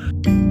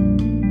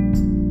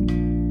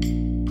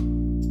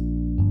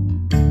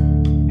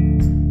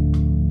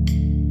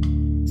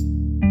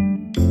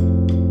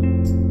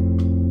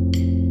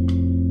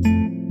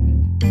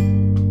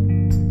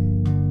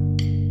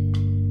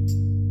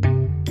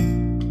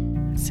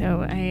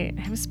 So I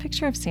have this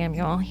picture of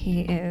Samuel.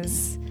 He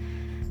is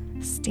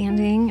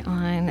standing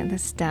on the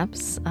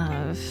steps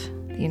of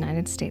the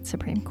United States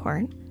Supreme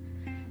Court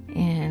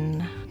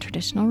in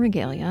traditional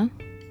regalia.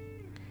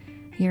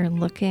 You're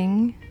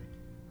looking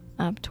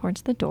up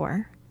towards the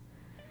door.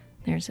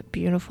 There's a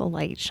beautiful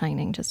light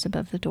shining just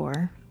above the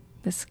door.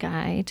 The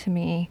sky, to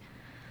me,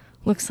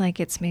 looks like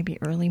it's maybe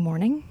early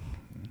morning.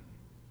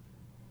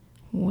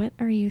 What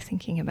are you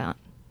thinking about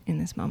in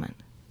this moment?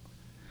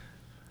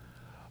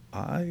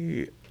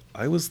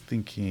 I was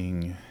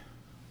thinking,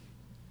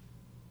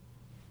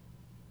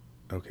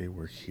 okay,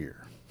 we're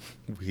here.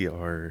 We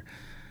are,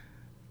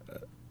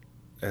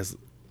 as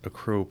a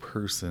Crow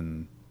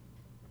person,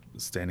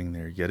 standing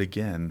there yet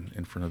again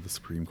in front of the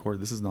Supreme Court.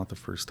 This is not the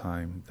first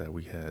time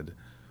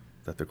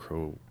that the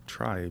Crow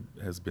tribe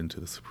has been to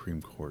the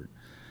Supreme Court.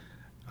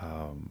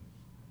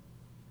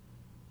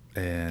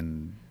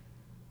 And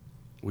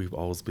we've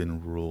always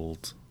been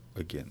ruled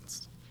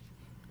against.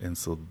 And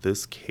so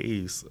this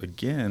case,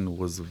 again,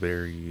 was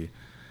we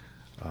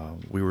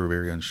were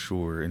very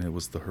unsure, and it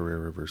was the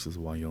Herrera versus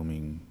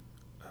Wyoming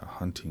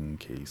hunting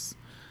case.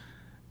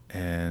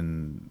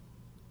 And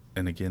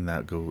again,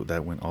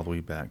 that went all the way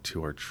back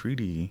to our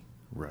treaty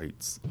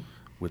rights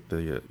with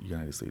the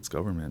United States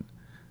government.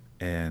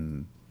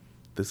 And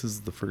this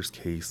is the first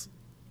case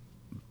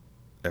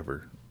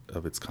ever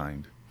of its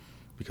kind,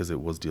 because it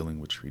was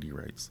dealing with treaty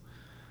rights.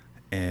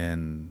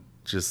 And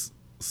just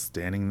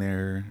standing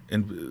there,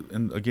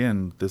 and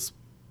again, this,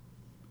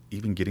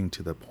 even getting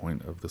to the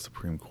point of the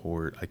Supreme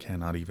Court, I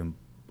cannot even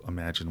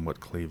imagine what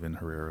Clavin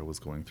Herrera was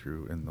going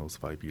through in those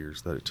 5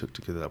 years that it took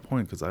to get to that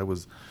point, because I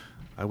was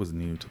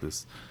new to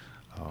this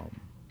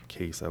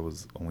case. I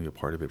was only a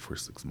part of it for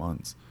 6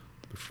 months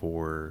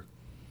before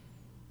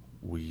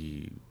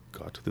we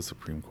got to the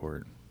Supreme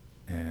Court.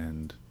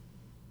 And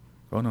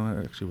it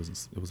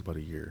was about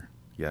a year.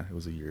 Yeah, it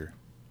was a year.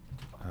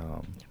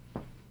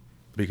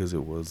 Because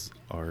it was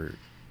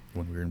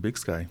when we were in Big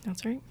Sky.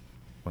 That's right.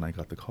 When I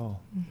got the call,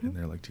 and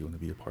they're like, do you want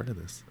to be a part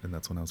of this? And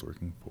that's when I was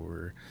working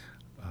for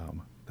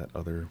that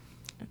other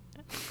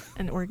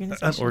an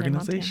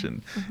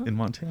organization in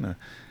Montana.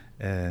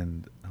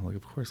 And I'm like,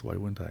 of course, why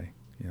wouldn't I?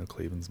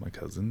 Clavin's my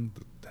cousin.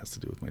 That has to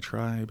do with my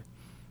tribe.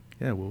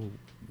 Yeah, well,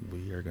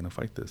 we are going to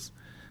fight this.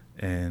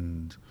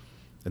 And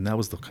that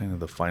was the kind of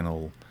the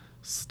final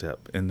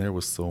step. And there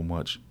was so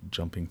much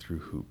jumping through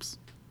hoops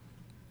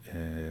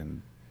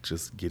and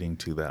just getting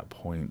to that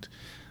point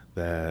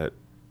that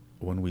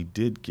when we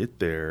did get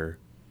there,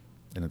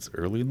 and it's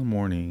early in the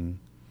morning,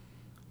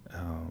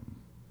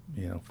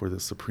 for the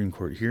Supreme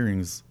Court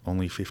hearings,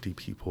 only 50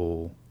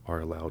 people are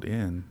allowed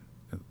in,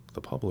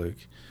 the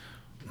public.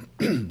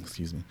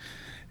 Excuse me.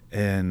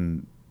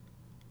 And,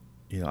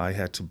 I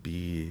had to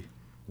be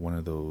one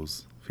of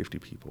those 50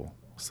 people.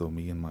 So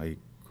me and my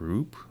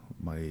group,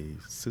 my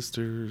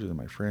sisters and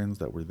my friends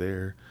that were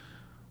there,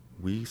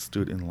 we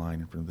stood in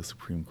line in front of the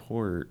Supreme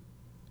Court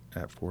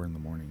at 4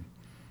 a.m.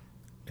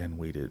 and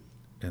waited.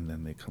 And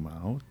then they come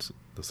out,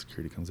 the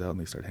security comes out, and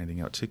they start handing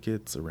out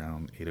tickets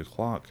around 8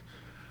 o'clock.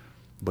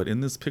 But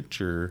in this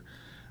picture,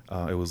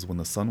 it was when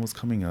the sun was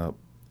coming up,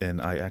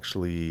 and I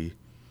actually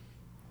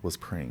was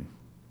praying.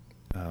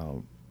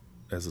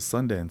 As a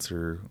sun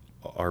dancer,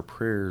 our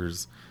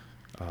prayers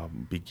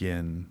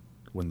begin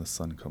when the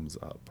sun comes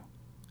up.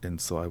 And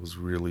so I was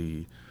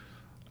really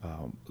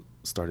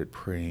started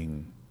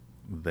praying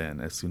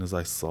then. As soon as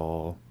I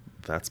saw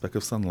that speck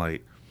of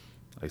sunlight,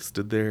 I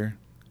stood there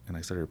and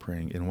I started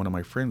praying. And one of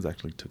my friends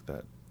actually took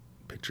that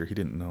picture. He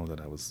didn't know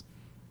that I was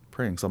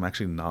praying. So I'm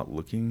actually not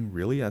looking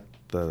really at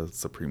the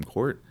Supreme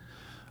Court.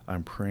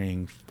 I'm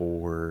praying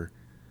for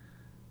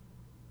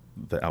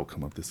the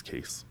outcome of this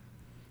case.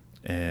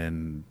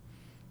 And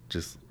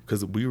just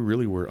because we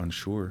really were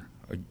unsure,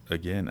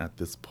 again, at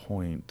this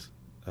point,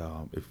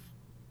 if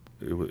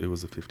it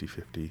was a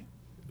 50-50,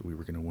 we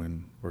were going to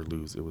win or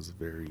lose. It was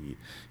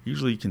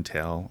usually you can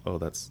tell, oh,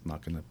 that's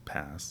not going to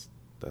pass.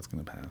 That's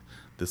going to pass.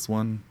 This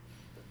one,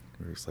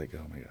 we were just like,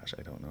 oh my gosh,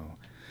 I don't know.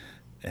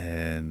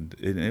 And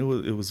it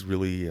was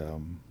really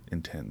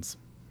intense.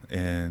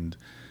 And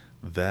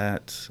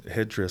that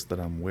headdress that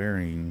I'm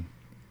wearing,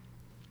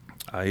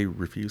 I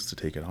refuse to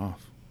take it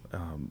off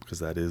because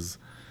that is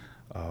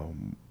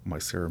my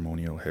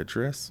ceremonial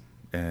headdress.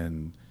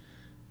 And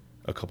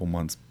a couple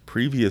months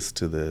previous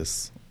to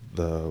this,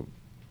 the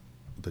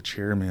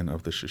chairman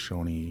of the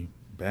Shoshone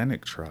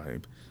Bannock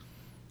tribe,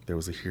 there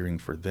was a hearing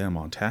for them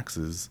on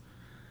taxes,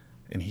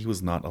 and he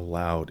was not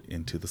allowed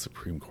into the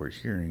Supreme Court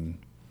hearing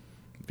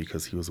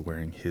because he was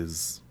wearing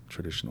his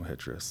traditional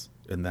headdress.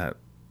 And that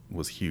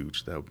was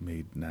huge. That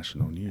made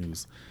national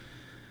news.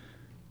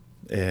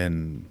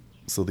 And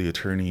so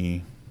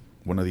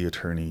one of the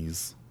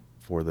attorneys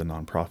for the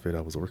nonprofit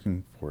I was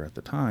working for at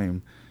the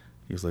time,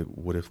 he was like,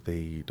 what if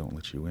they don't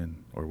let you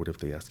in? Or what if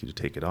they ask you to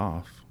take it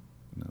off?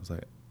 And I was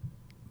like,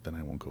 then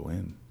I won't go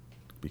in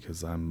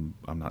because I'm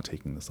not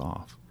taking this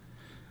off.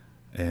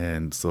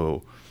 And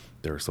so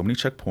there were so many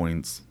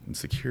checkpoints in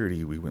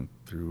security. We went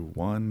through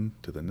one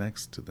to the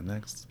next,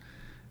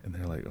 and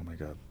they're like, oh my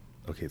God,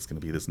 okay, it's going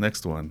to be this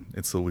next one.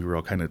 And so we were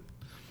all kind of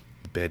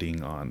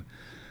betting on,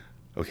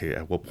 okay,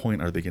 at what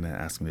point are they going to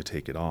ask me to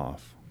take it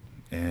off?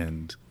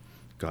 And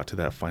got to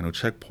that final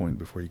checkpoint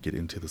before you get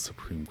into the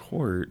Supreme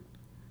Court,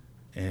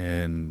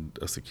 and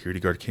a security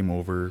guard came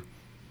over,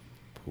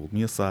 pulled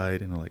me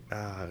aside, and I'm like,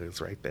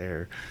 it's right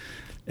there,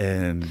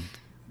 and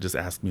just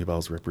asked me if I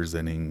was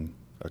representing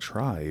a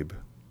tribe.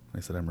 I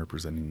said, I'm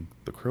representing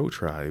the Crow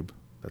tribe.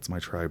 That's my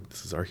tribe.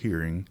 This is our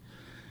hearing.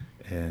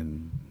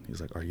 And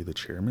he's like, are you the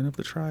chairman of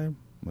the tribe?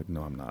 I'm like,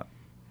 no, I'm not.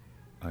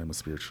 I'm a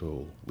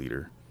spiritual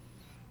leader.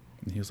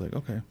 And he was like,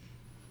 okay.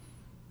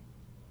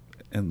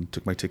 And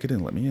took my ticket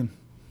and let me in.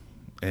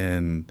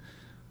 And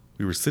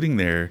we were sitting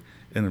there,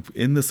 and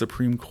in the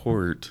Supreme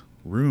Court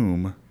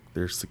room,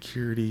 there's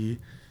security,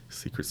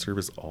 Secret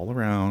Service all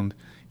around.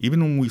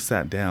 Even when we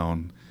sat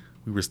down,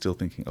 we were still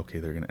thinking, okay,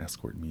 they're going to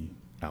escort me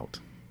out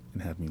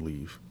and have me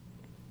leave.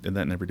 And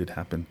that never did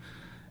happen.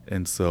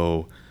 And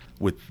so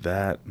with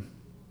that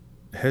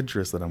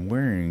headdress that I'm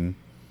wearing,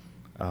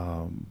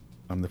 I'm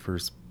the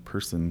first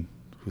person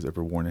who's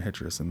ever worn a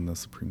headdress in the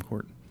Supreme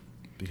Court,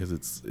 because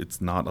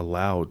it's not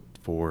allowed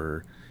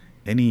for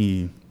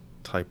any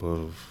type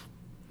of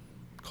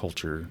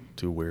culture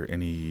to wear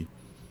any,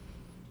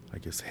 I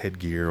guess,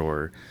 headgear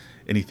or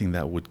anything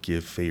that would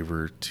give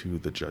favor to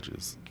the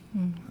judges.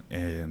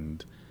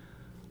 And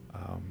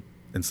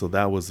so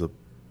that was a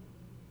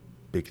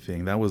big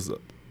thing. That was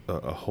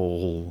a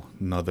whole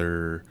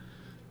nother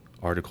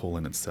article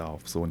in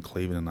itself. So when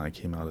Clavin and I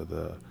came out of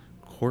the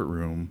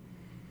courtroom,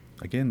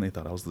 again, they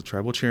thought I was the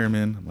tribal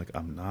chairman. I'm like,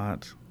 I'm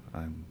not.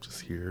 I'm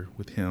just here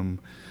with him.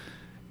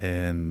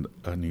 And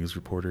a news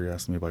reporter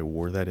asked me if I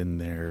wore that in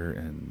there,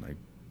 and I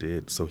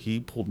did. So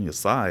he pulled me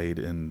aside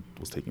and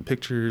was taking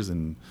pictures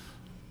and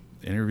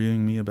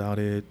interviewing me about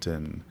it.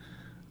 And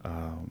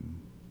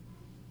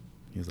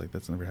he was like,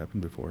 that's never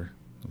happened before.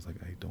 I was like,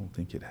 I don't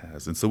think it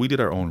has. And so we did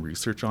our own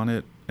research on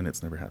it, and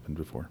it's never happened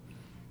before.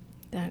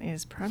 That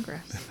is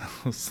progress. I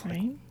was like,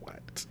 right?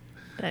 What?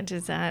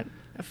 Does that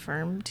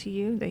affirm to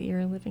you that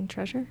you're a living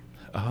treasure?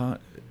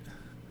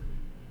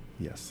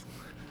 Yes.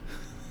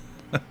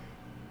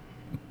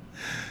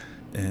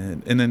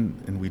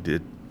 and we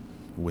did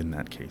win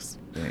that case.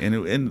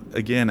 And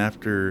again,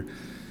 after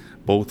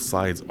both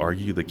sides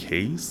argue the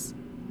case,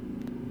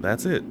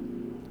 that's it.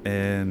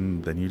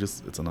 And then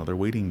it's another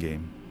waiting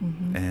game.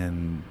 Mm-hmm.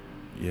 And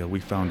we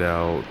found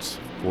out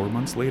 4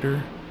 months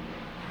later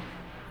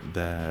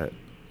that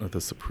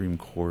the Supreme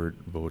Court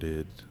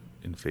voted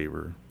in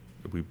favor.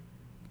 We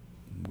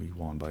we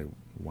won by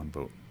one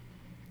vote.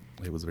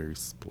 It was very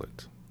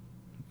split.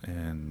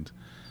 And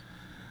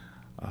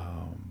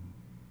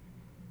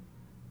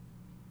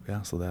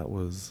yeah, so that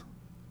was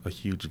a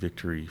huge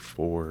victory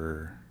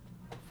for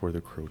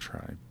the Crow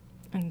tribe.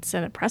 And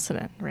set a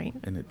precedent, right?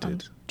 And it on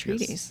did.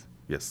 treaties.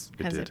 Yes,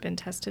 it Has did. it been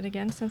tested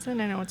again since then?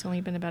 I know it's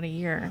only been about a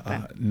year.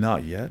 But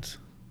Not yet,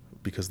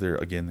 because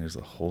there's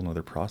a whole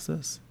nother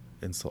process.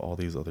 And so all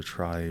these other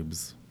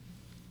tribes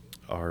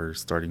are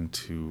starting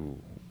to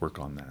work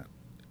on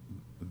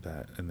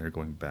that, and they're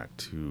going back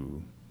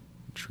to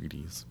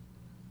treaties.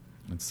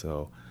 And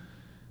so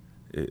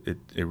it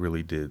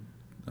really did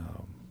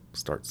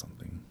start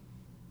something.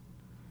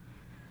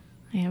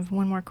 I have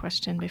one more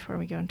question before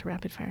we go into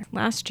rapid fire.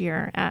 Last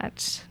year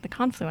at the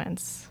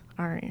Confluence,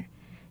 our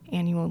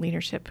annual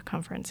leadership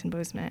conference in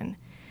Bozeman,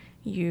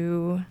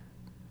 you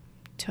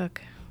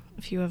took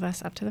a few of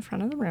us up to the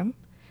front of the room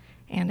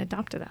and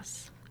adopted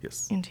us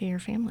Yes. into your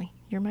family.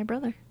 You're my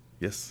brother.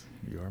 Yes,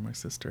 you are my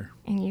sister.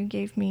 And you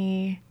gave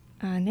me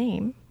a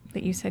name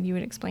that you said you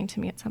would explain to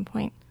me at some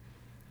point.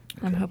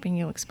 I'm Okay. hoping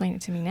you'll explain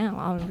it to me now.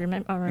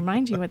 I'll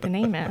remind you what the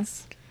name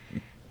is.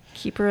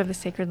 Keeper of the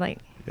Sacred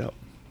Light. Yep.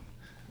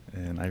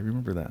 And I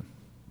remember that.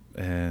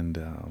 And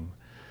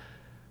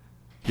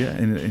yeah,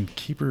 and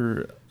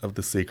Keeper of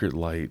the Sacred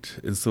Light.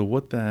 And so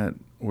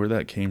where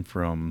that came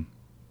from,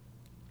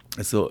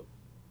 and so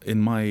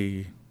in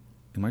my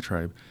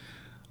tribe,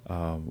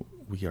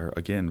 we are,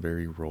 again,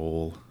 very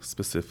role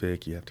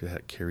specific. You have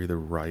to carry the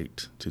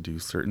right to do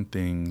certain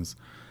things,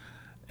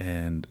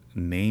 and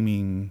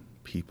naming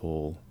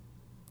people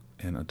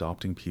and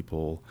adopting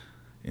people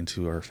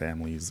into our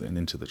families and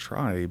into the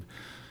tribe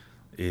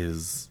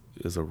is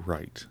a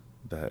right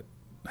that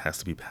has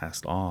to be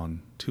passed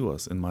on to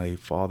us. And my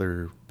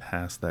father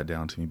passed that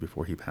down to me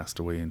before he passed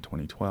away in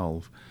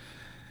 2012.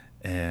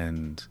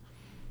 And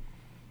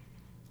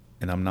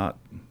I'm not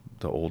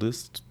the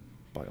oldest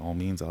by all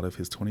means out of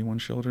his 21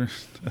 children.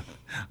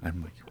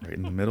 I'm like right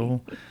in the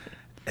middle.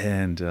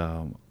 And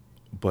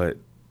but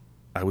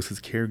I was his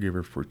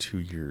caregiver for 2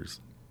 years,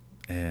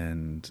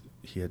 and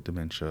he had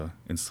dementia.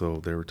 And so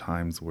there were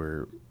times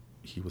where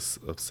he was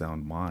of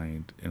sound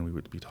mind, and we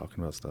would be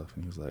talking about stuff,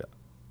 and he was like,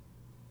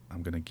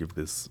 I'm going to give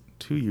this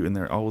to you. And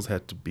there always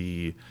had to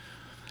be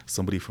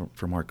somebody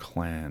from our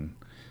clan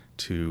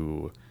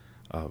to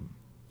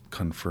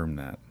confirm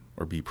that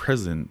or be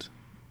present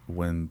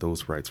when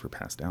those rights were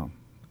passed down.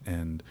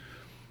 And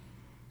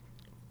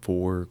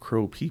for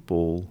Crow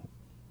people,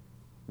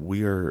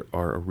 our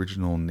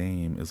original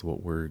name is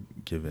what we're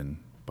given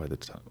by the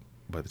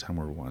time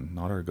we're one,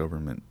 not our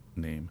government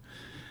name.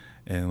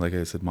 And like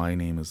I said, my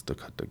name is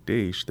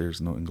Dakatagdesh. There's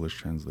no English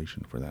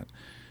translation for that.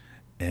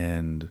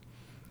 And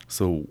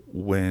so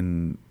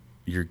when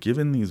you're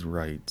given these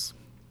rights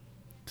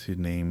to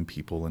name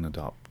people and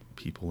adopt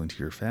people into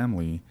your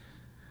family,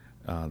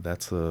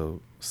 that's a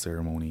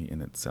ceremony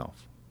in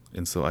itself.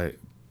 And so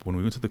when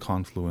we went to the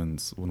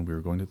Confluence, when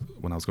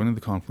I was going to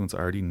the Confluence, I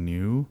already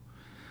knew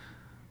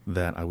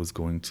that I was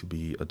going to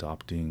be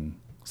adopting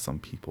some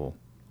people.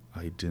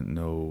 I didn't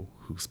know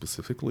who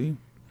specifically.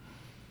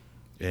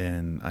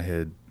 And I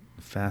had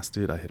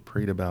fasted, I had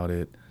prayed about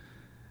it,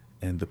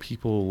 and the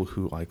people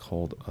who I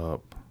called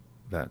up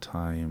that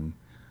time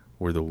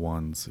were the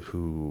ones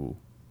who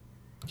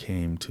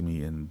came to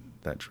me in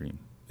that dream.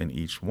 And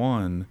each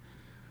one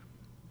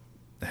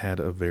had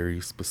a very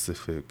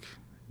specific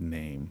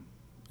name.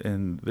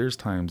 And there's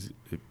times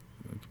it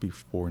could be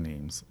 4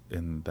 names,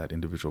 and that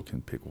individual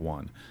can pick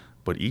one.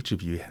 But each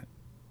of you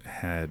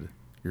had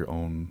your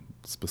own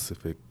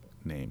specific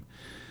name.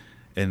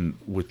 And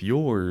with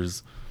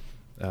yours,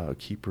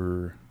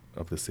 Keeper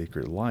of the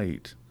Sacred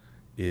Light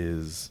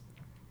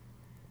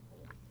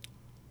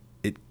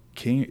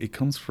it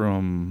comes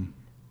from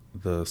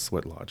the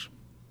Sweat Lodge.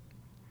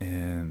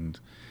 And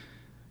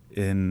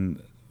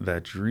in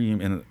that dream,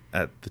 and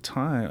at the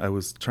time I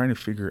was trying to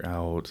figure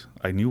out,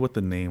 I knew what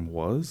the name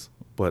was,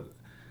 but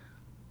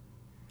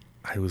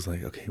I was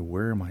like, okay,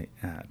 where am I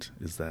at?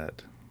 Is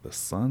that the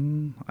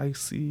sun I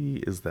see?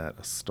 Is that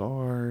a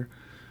star?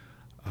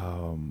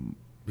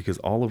 Because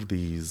all of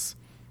these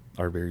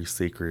are very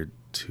sacred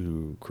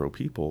to Crow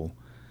people.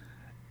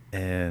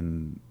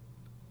 And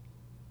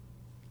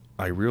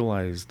I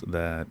realized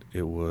that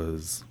it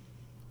was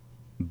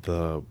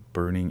the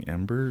burning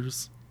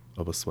embers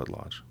of a sweat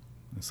lodge.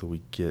 And so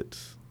we get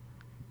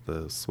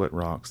the sweat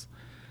rocks,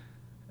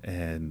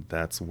 and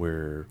that's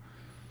where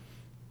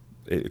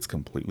it's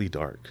completely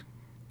dark.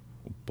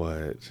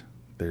 But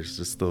there's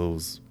just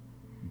those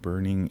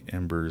burning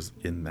embers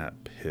in that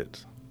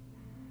pit.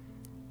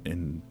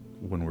 And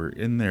when we're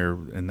in there,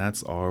 and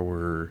that's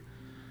one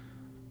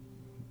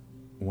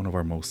of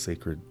our most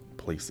sacred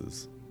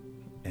places.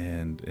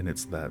 And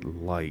it's that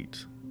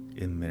light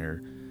in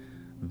there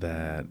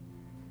that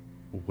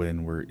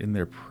when we're in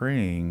there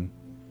praying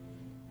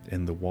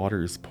and the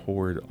water is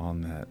poured on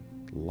that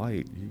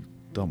light, you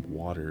dump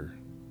water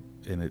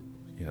in it,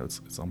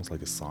 it's almost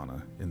like a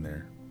sauna in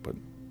there, but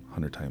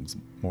 100 times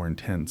more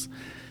intense.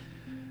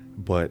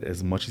 But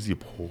as much as you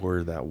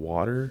pour that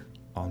water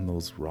on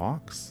those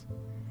rocks,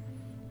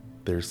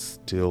 there's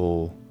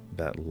still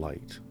that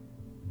light.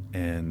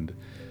 And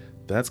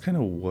that's kind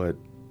of what,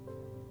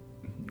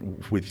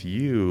 with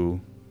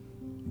you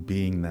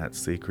being that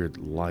sacred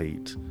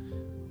light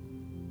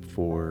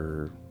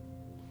for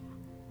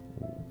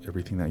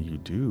everything that you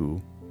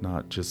do,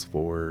 not just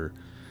for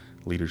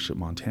Leadership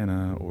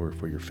Montana or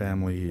for your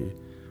family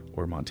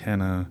or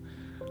Montana.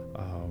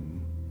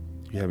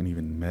 You haven't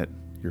even met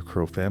your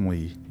Crow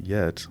family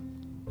yet.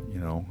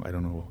 I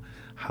don't know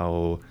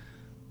how,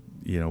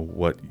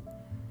 what,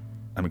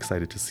 I'm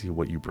excited to see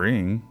what you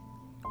bring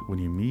when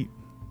you meet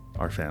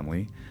our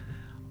family.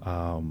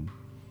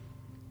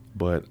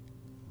 But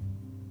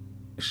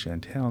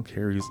Chantel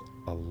carries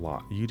a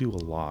lot. You do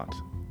a lot.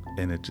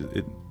 And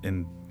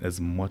and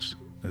as much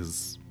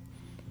as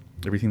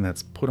everything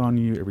that's put on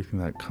you, everything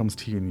that comes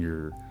to you in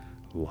your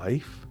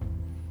life,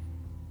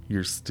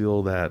 you're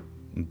still that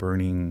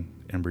burning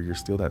ember. You're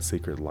still that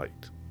sacred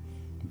light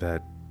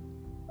that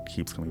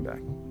keeps coming back,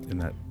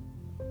 and that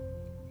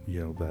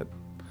that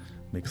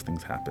makes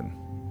things happen.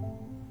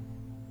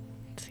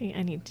 See,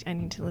 I need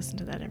to listen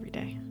to that every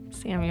day.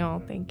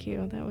 Samuel, thank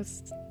you. That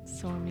was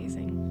so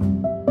amazing.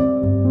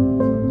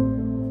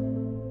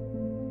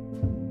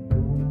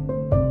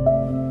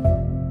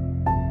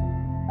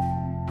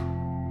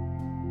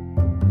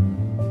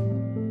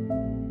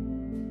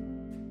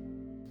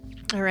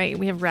 All right,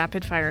 we have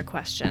rapid fire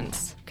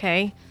questions,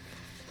 okay?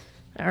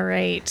 All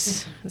right,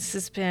 this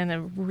has been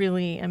a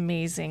really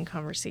amazing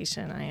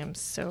conversation. I am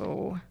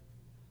so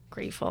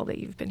grateful that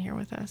you've been here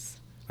with us.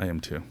 I am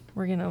too.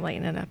 We're going to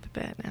lighten it up a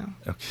bit now.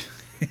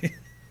 Okay.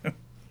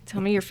 Tell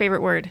me your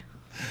favorite word.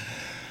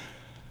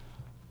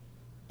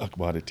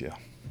 Akbaditya.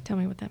 Tell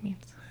me what that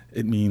means.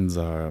 It means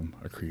a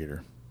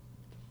creator.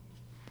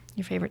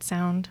 Your favorite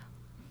sound?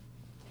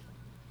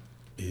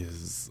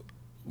 Is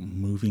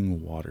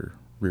moving water,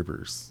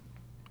 rivers,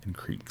 and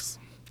creeks.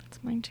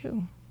 That's mine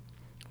too.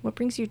 What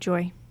brings you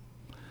joy?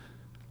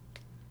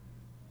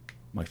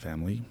 My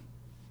family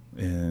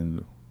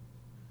and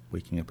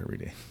waking up every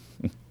day.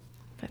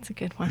 That's a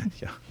good one.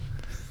 Yeah.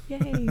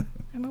 Yay,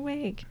 I'm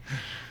awake.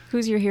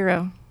 Who's your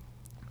hero?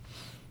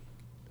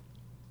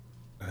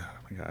 Oh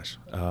my gosh.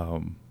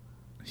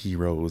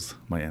 Heroes,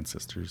 my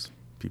ancestors,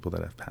 people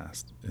that have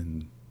passed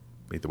and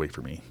made the way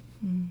for me.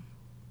 Mm.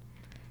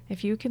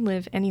 If you could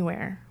live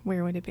anywhere,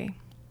 where would it be?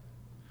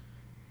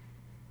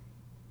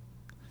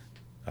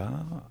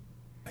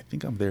 I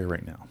think I'm there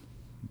right now.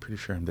 I'm pretty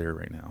sure I'm there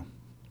right now.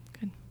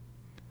 Good.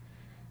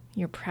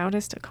 Your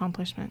proudest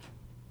accomplishment?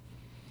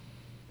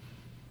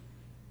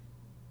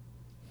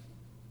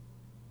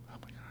 Oh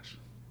my gosh.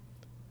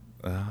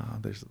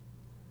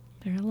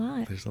 There are a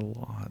lot. There's a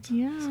lot.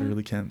 Yeah. So I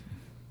really can't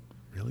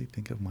really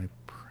think of my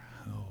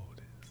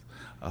proudest.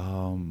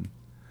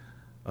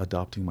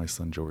 Adopting my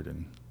son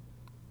Jordan.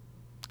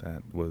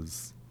 That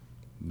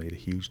made a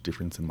huge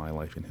difference in my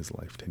life and his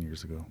life 10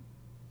 years ago.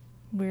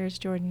 Where's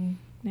Jordan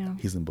now?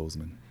 He's in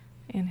Bozeman.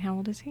 And how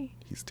old is he?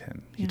 He's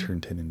 10. Yeah. He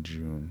turned 10 in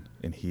June,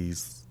 and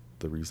he's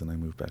the reason I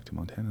moved back to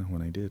Montana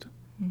when I did.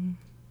 Mm-hmm.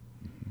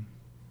 Mm-hmm.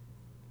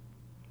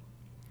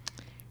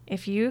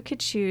 If you could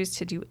choose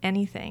to do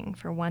anything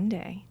for one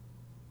day,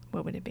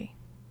 what would it be?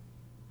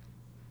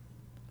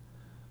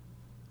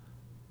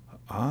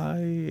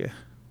 I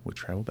would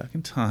travel back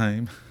in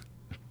time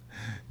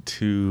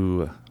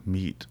to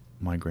meet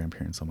my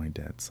grandparents on my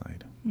dad's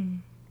side.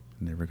 Mm.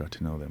 Never got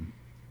to know them,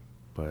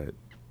 but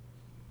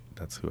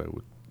that's who I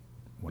would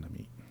want to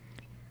meet.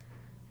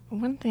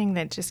 One thing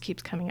that just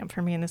keeps coming up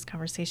for me in this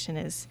conversation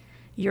is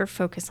your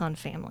focus on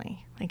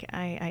family. Like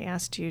I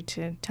asked you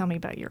to tell me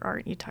about your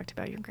art. You talked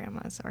about your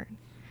grandma's art.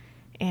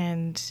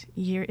 And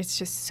it's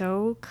just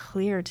so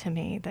clear to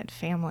me that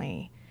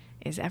family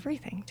is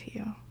everything to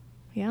you.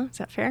 Yeah? Is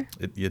that fair?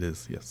 It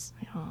is, yes.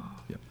 Oh.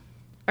 Yep.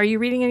 Are you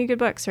reading any good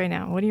books right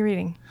now? What are you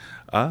reading?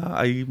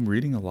 I'm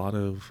reading a lot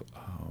of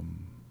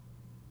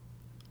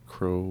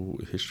Crow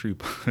history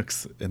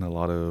books and a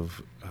lot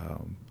of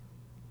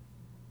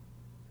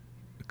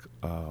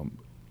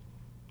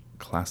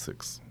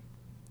classics.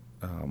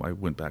 I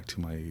went back to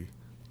my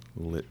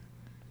lit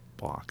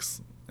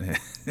box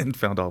and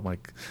found all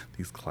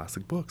these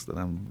classic books that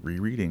I'm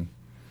rereading.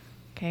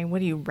 Okay,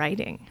 what are you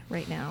writing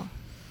right now?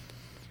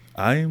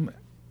 I'm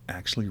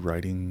actually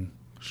writing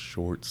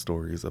short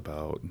stories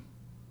about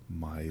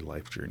my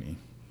life journey.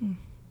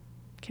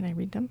 Can I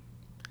read them?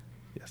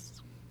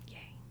 Yes.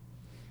 Yay.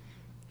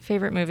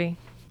 Favorite movie?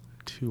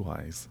 Two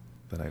Eyes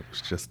that I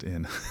was just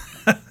in.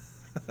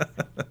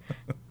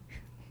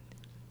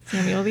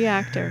 Samuel the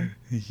actor.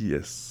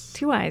 Yes.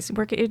 Two Eyes.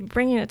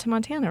 Bringing it to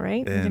Montana,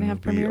 right? We're going to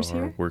have premieres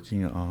here? We are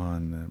working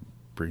on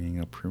bringing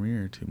a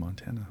premiere to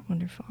Montana.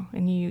 Wonderful.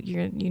 And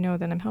you know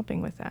that I'm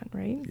helping with that,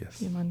 right?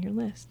 Yes. I'm on your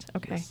list.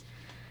 Okay. Yes.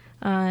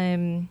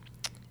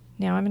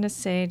 Now I'm going to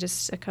say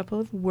just a couple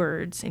of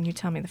words, and you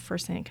tell me the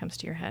first thing that comes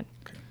to your head.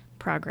 Okay.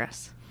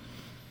 Progress.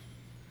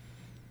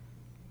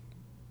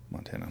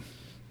 Montana.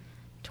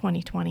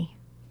 2020.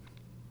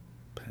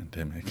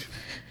 Pandemic.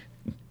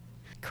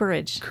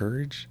 Courage.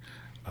 Courage.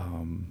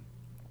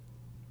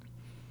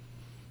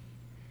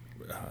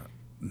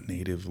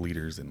 Native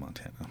leaders in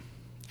Montana.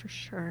 for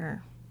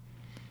sure.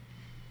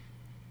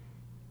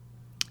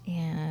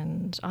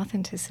 And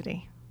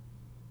authenticity.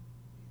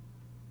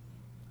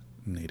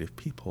 Native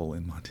people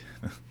in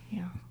Montana.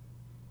 Yeah.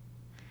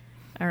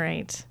 All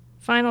right.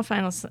 Final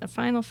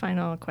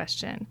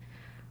question.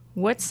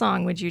 What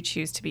song would you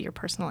choose to be your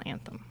personal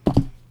anthem?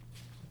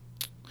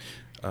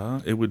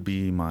 It would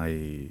be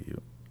my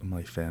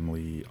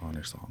family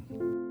honor song.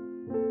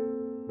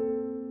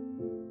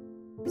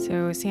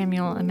 So,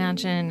 Samuel,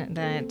 imagine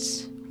that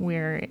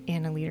we're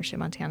in a Leadership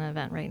Montana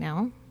event right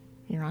now.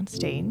 You're on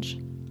stage.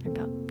 There are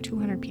about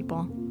 200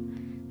 people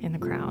in the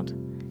crowd.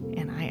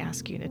 And I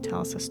ask you to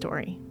tell us a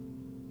story.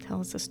 Tell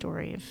us a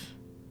story of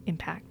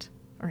impact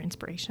or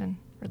inspiration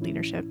or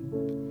leadership.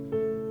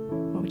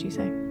 What would you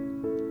say?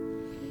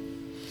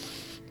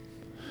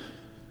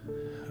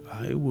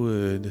 I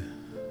would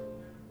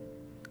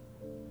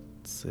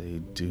say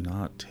do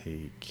not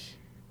take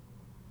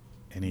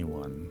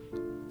anyone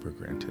for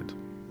granted,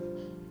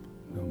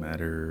 no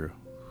matter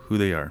who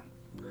they are.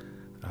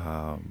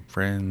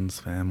 Friends,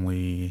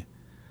 family,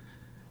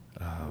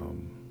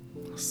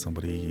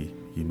 somebody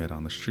you met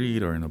on the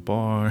street or in a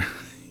bar,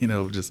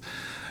 just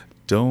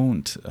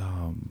don't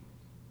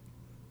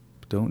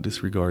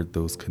disregard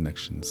those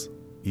connections.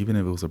 Even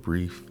if it was a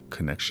brief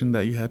connection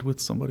that you had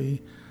with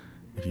somebody,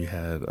 if you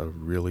had a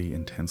really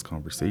intense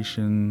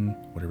conversation,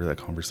 whatever that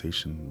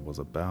conversation was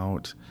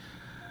about,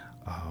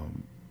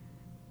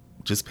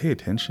 just pay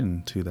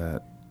attention to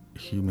that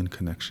human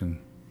connection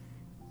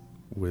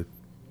with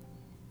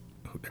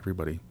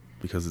everybody,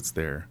 because it's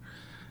there.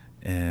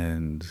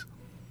 And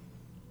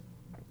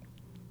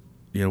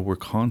we're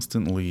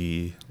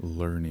constantly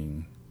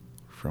learning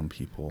from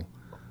people,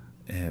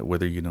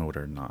 whether you know it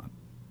or not.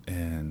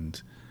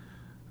 And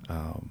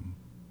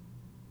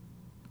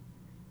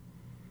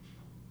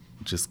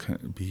just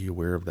kind of be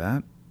aware of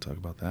that, talk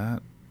about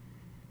that,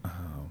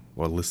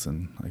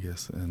 listen, I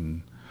guess,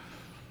 and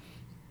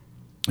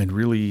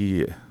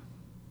really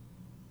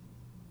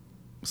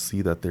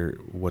see that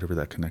whatever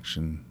that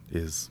connection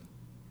is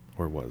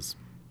or was,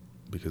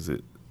 because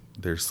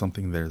there's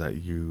something there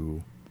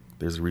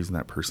there's a reason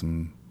that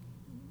person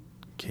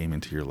came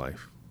into your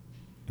life,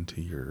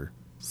 into your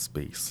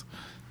space,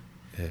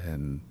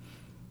 and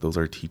those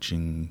are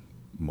teaching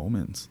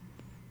moments.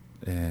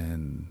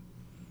 And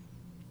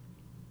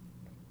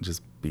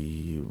just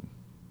be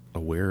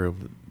aware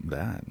of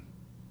that.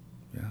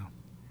 Yeah.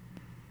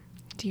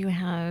 Do you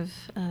have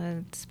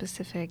a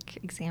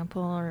specific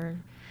example or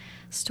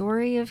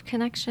story of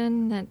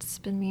connection that's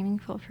been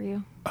meaningful for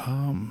you?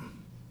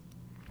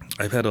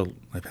 I've had a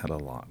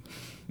lot.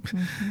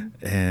 Mm-hmm.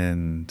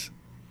 And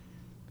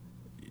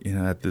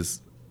at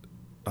this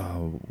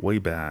way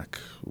back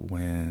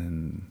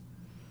when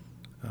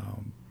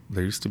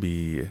there used to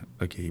be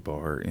a gay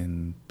bar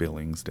in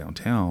Billings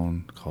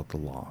downtown called The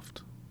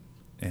Loft.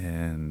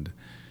 And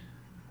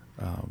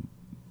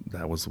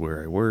that was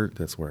where I worked.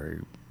 That's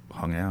where I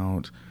hung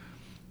out.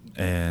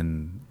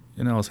 And,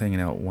 I was hanging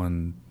out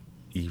one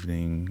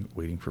evening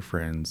waiting for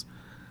friends,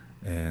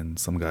 and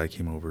some guy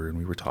came over and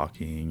we were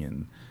talking,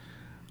 and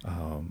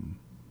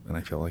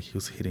I felt like he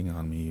was hitting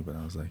on me, but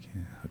I was like,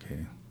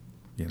 okay,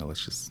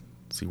 let's just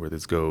see where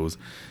this goes.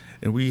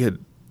 And we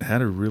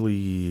had a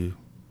really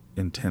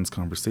intense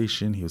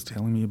conversation. He was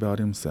telling me about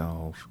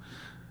himself.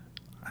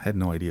 I had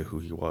no idea who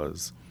he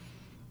was.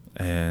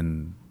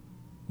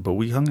 But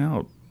we hung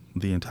out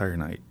the entire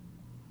night,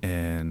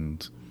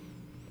 and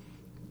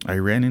I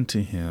ran into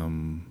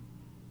him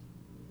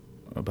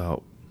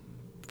about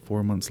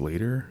 4 months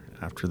later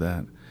after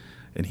that,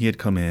 and he had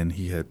come in,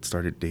 he had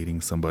started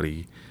dating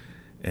somebody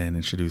and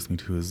introduced me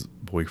to his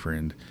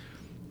boyfriend,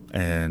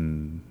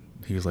 and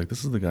he was like,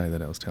 this is the guy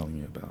that I was telling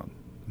you about.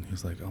 And he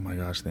was like, oh my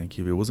gosh, thank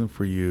you. If it wasn't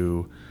for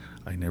you,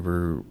 I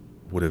never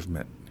would have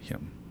met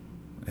him.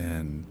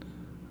 And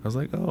I was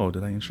like, oh,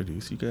 did I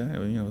introduce you guys?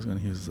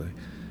 He was like,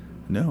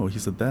 no. He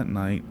said, that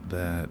night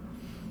that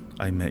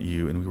I met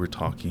you and we were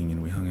talking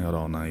and we hung out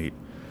all night,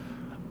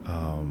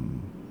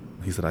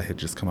 he said I had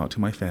just come out to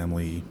my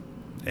family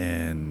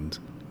and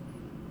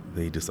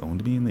they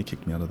disowned me and they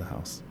kicked me out of the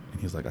house. And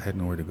he was like, I had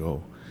nowhere to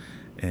go.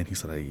 And he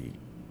said, I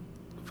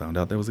found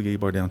out there was a gay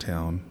bar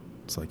downtown,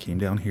 so I came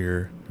down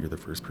here. You're the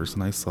first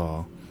person I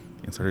saw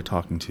and started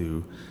talking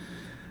to.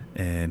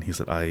 And he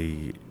said,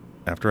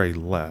 after I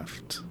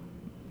left,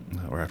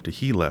 or after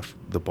he left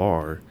the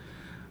bar,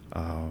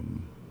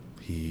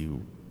 he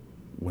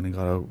went and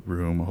got a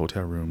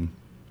hotel room,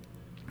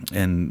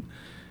 and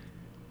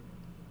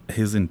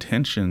his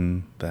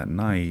intention that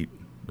night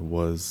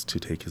was to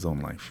take his own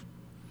life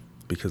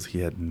because he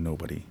had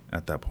nobody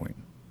at that point.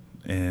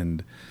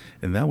 And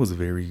that was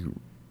very,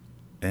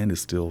 and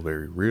is still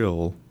very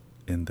real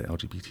in the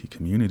LGBT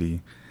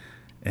community.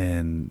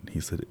 And he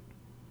said,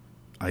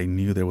 I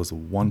knew there was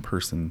one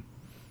person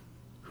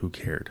who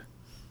cared.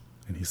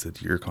 And he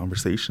said, your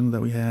conversation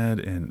that we had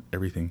and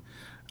everything,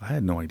 I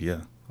had no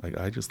idea. Like,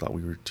 I just thought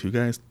we were two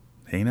guys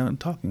hanging out and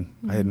talking.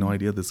 Mm-hmm. I had no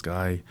idea this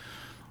guy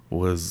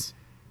was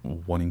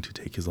wanting to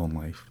take his own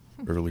life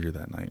earlier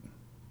that night.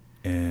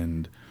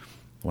 And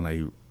when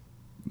I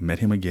met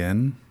him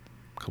again,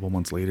 couple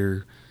months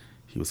later,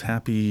 he was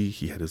happy.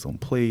 He had his own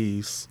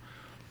place.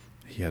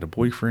 He had a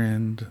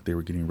boyfriend. They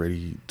were getting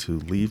ready to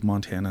leave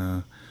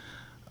Montana.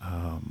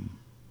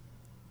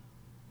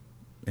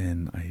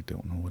 And I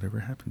don't know whatever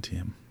happened to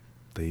him.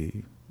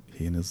 He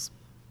and his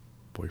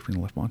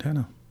boyfriend left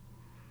Montana.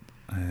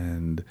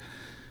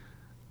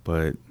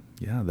 But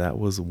yeah, that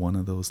was one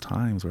of those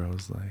times where I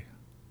was like,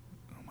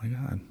 oh my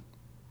God,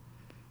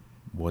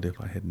 what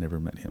if I had never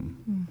met him?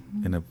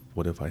 Mm-hmm. And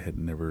what if I had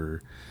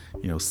never,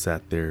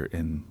 sat there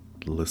and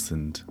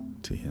listened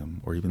to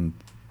him or even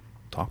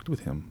talked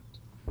with him?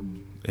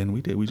 And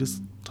we did. We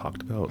just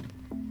talked about,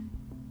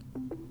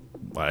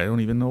 I don't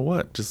even know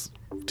what, just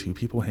two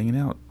people hanging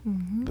out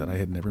Mm-hmm. that I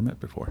had never met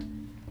before.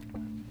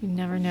 You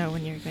never know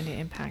when you're going to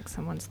impact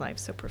someone's life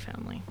so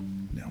profoundly.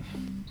 No.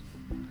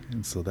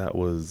 And so that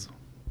was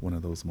one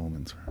of those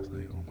moments where I was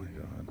like, oh my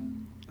God,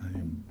 I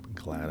am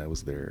glad I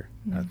was there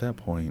at that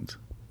point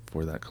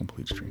for that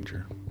complete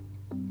stranger.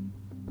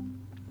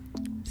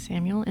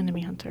 Samuel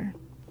Enemy Hunter,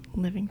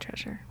 living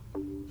treasure.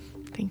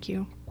 Thank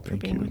you for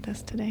Thank being you. with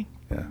us today.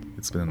 Yeah,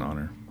 it's been an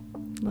honor.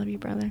 Love you,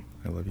 brother.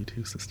 I love you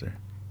too, sister.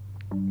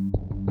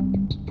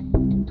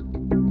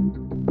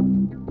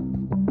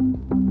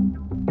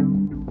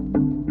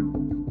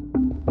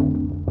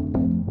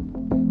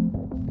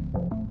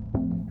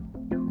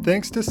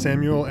 Thanks to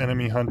Samuel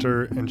Enemy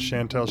Hunter and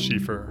Chantel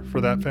Schiefer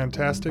for that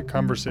fantastic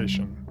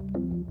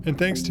conversation. And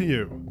thanks to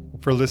you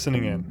for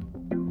listening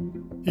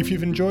in. If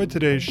you've enjoyed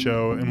today's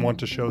show and want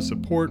to show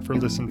support for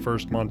Listen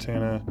First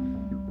Montana,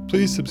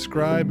 please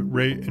subscribe,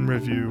 rate, and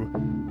review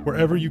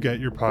wherever you get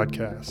your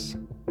podcasts.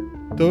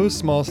 Those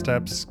small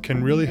steps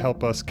can really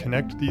help us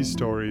connect these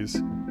stories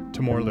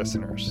to more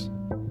listeners.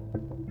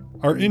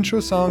 Our intro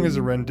song is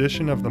a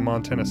rendition of the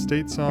Montana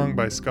State Song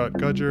by Scott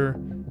Gudger,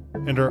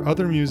 and our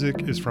other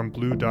music is from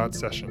Blue Dot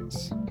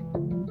Sessions.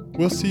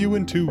 We'll see you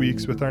in 2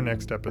 weeks with our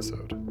next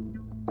episode.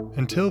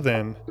 Until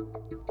then,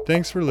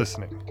 thanks for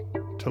listening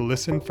to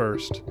Listen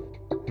First,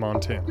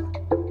 Montana.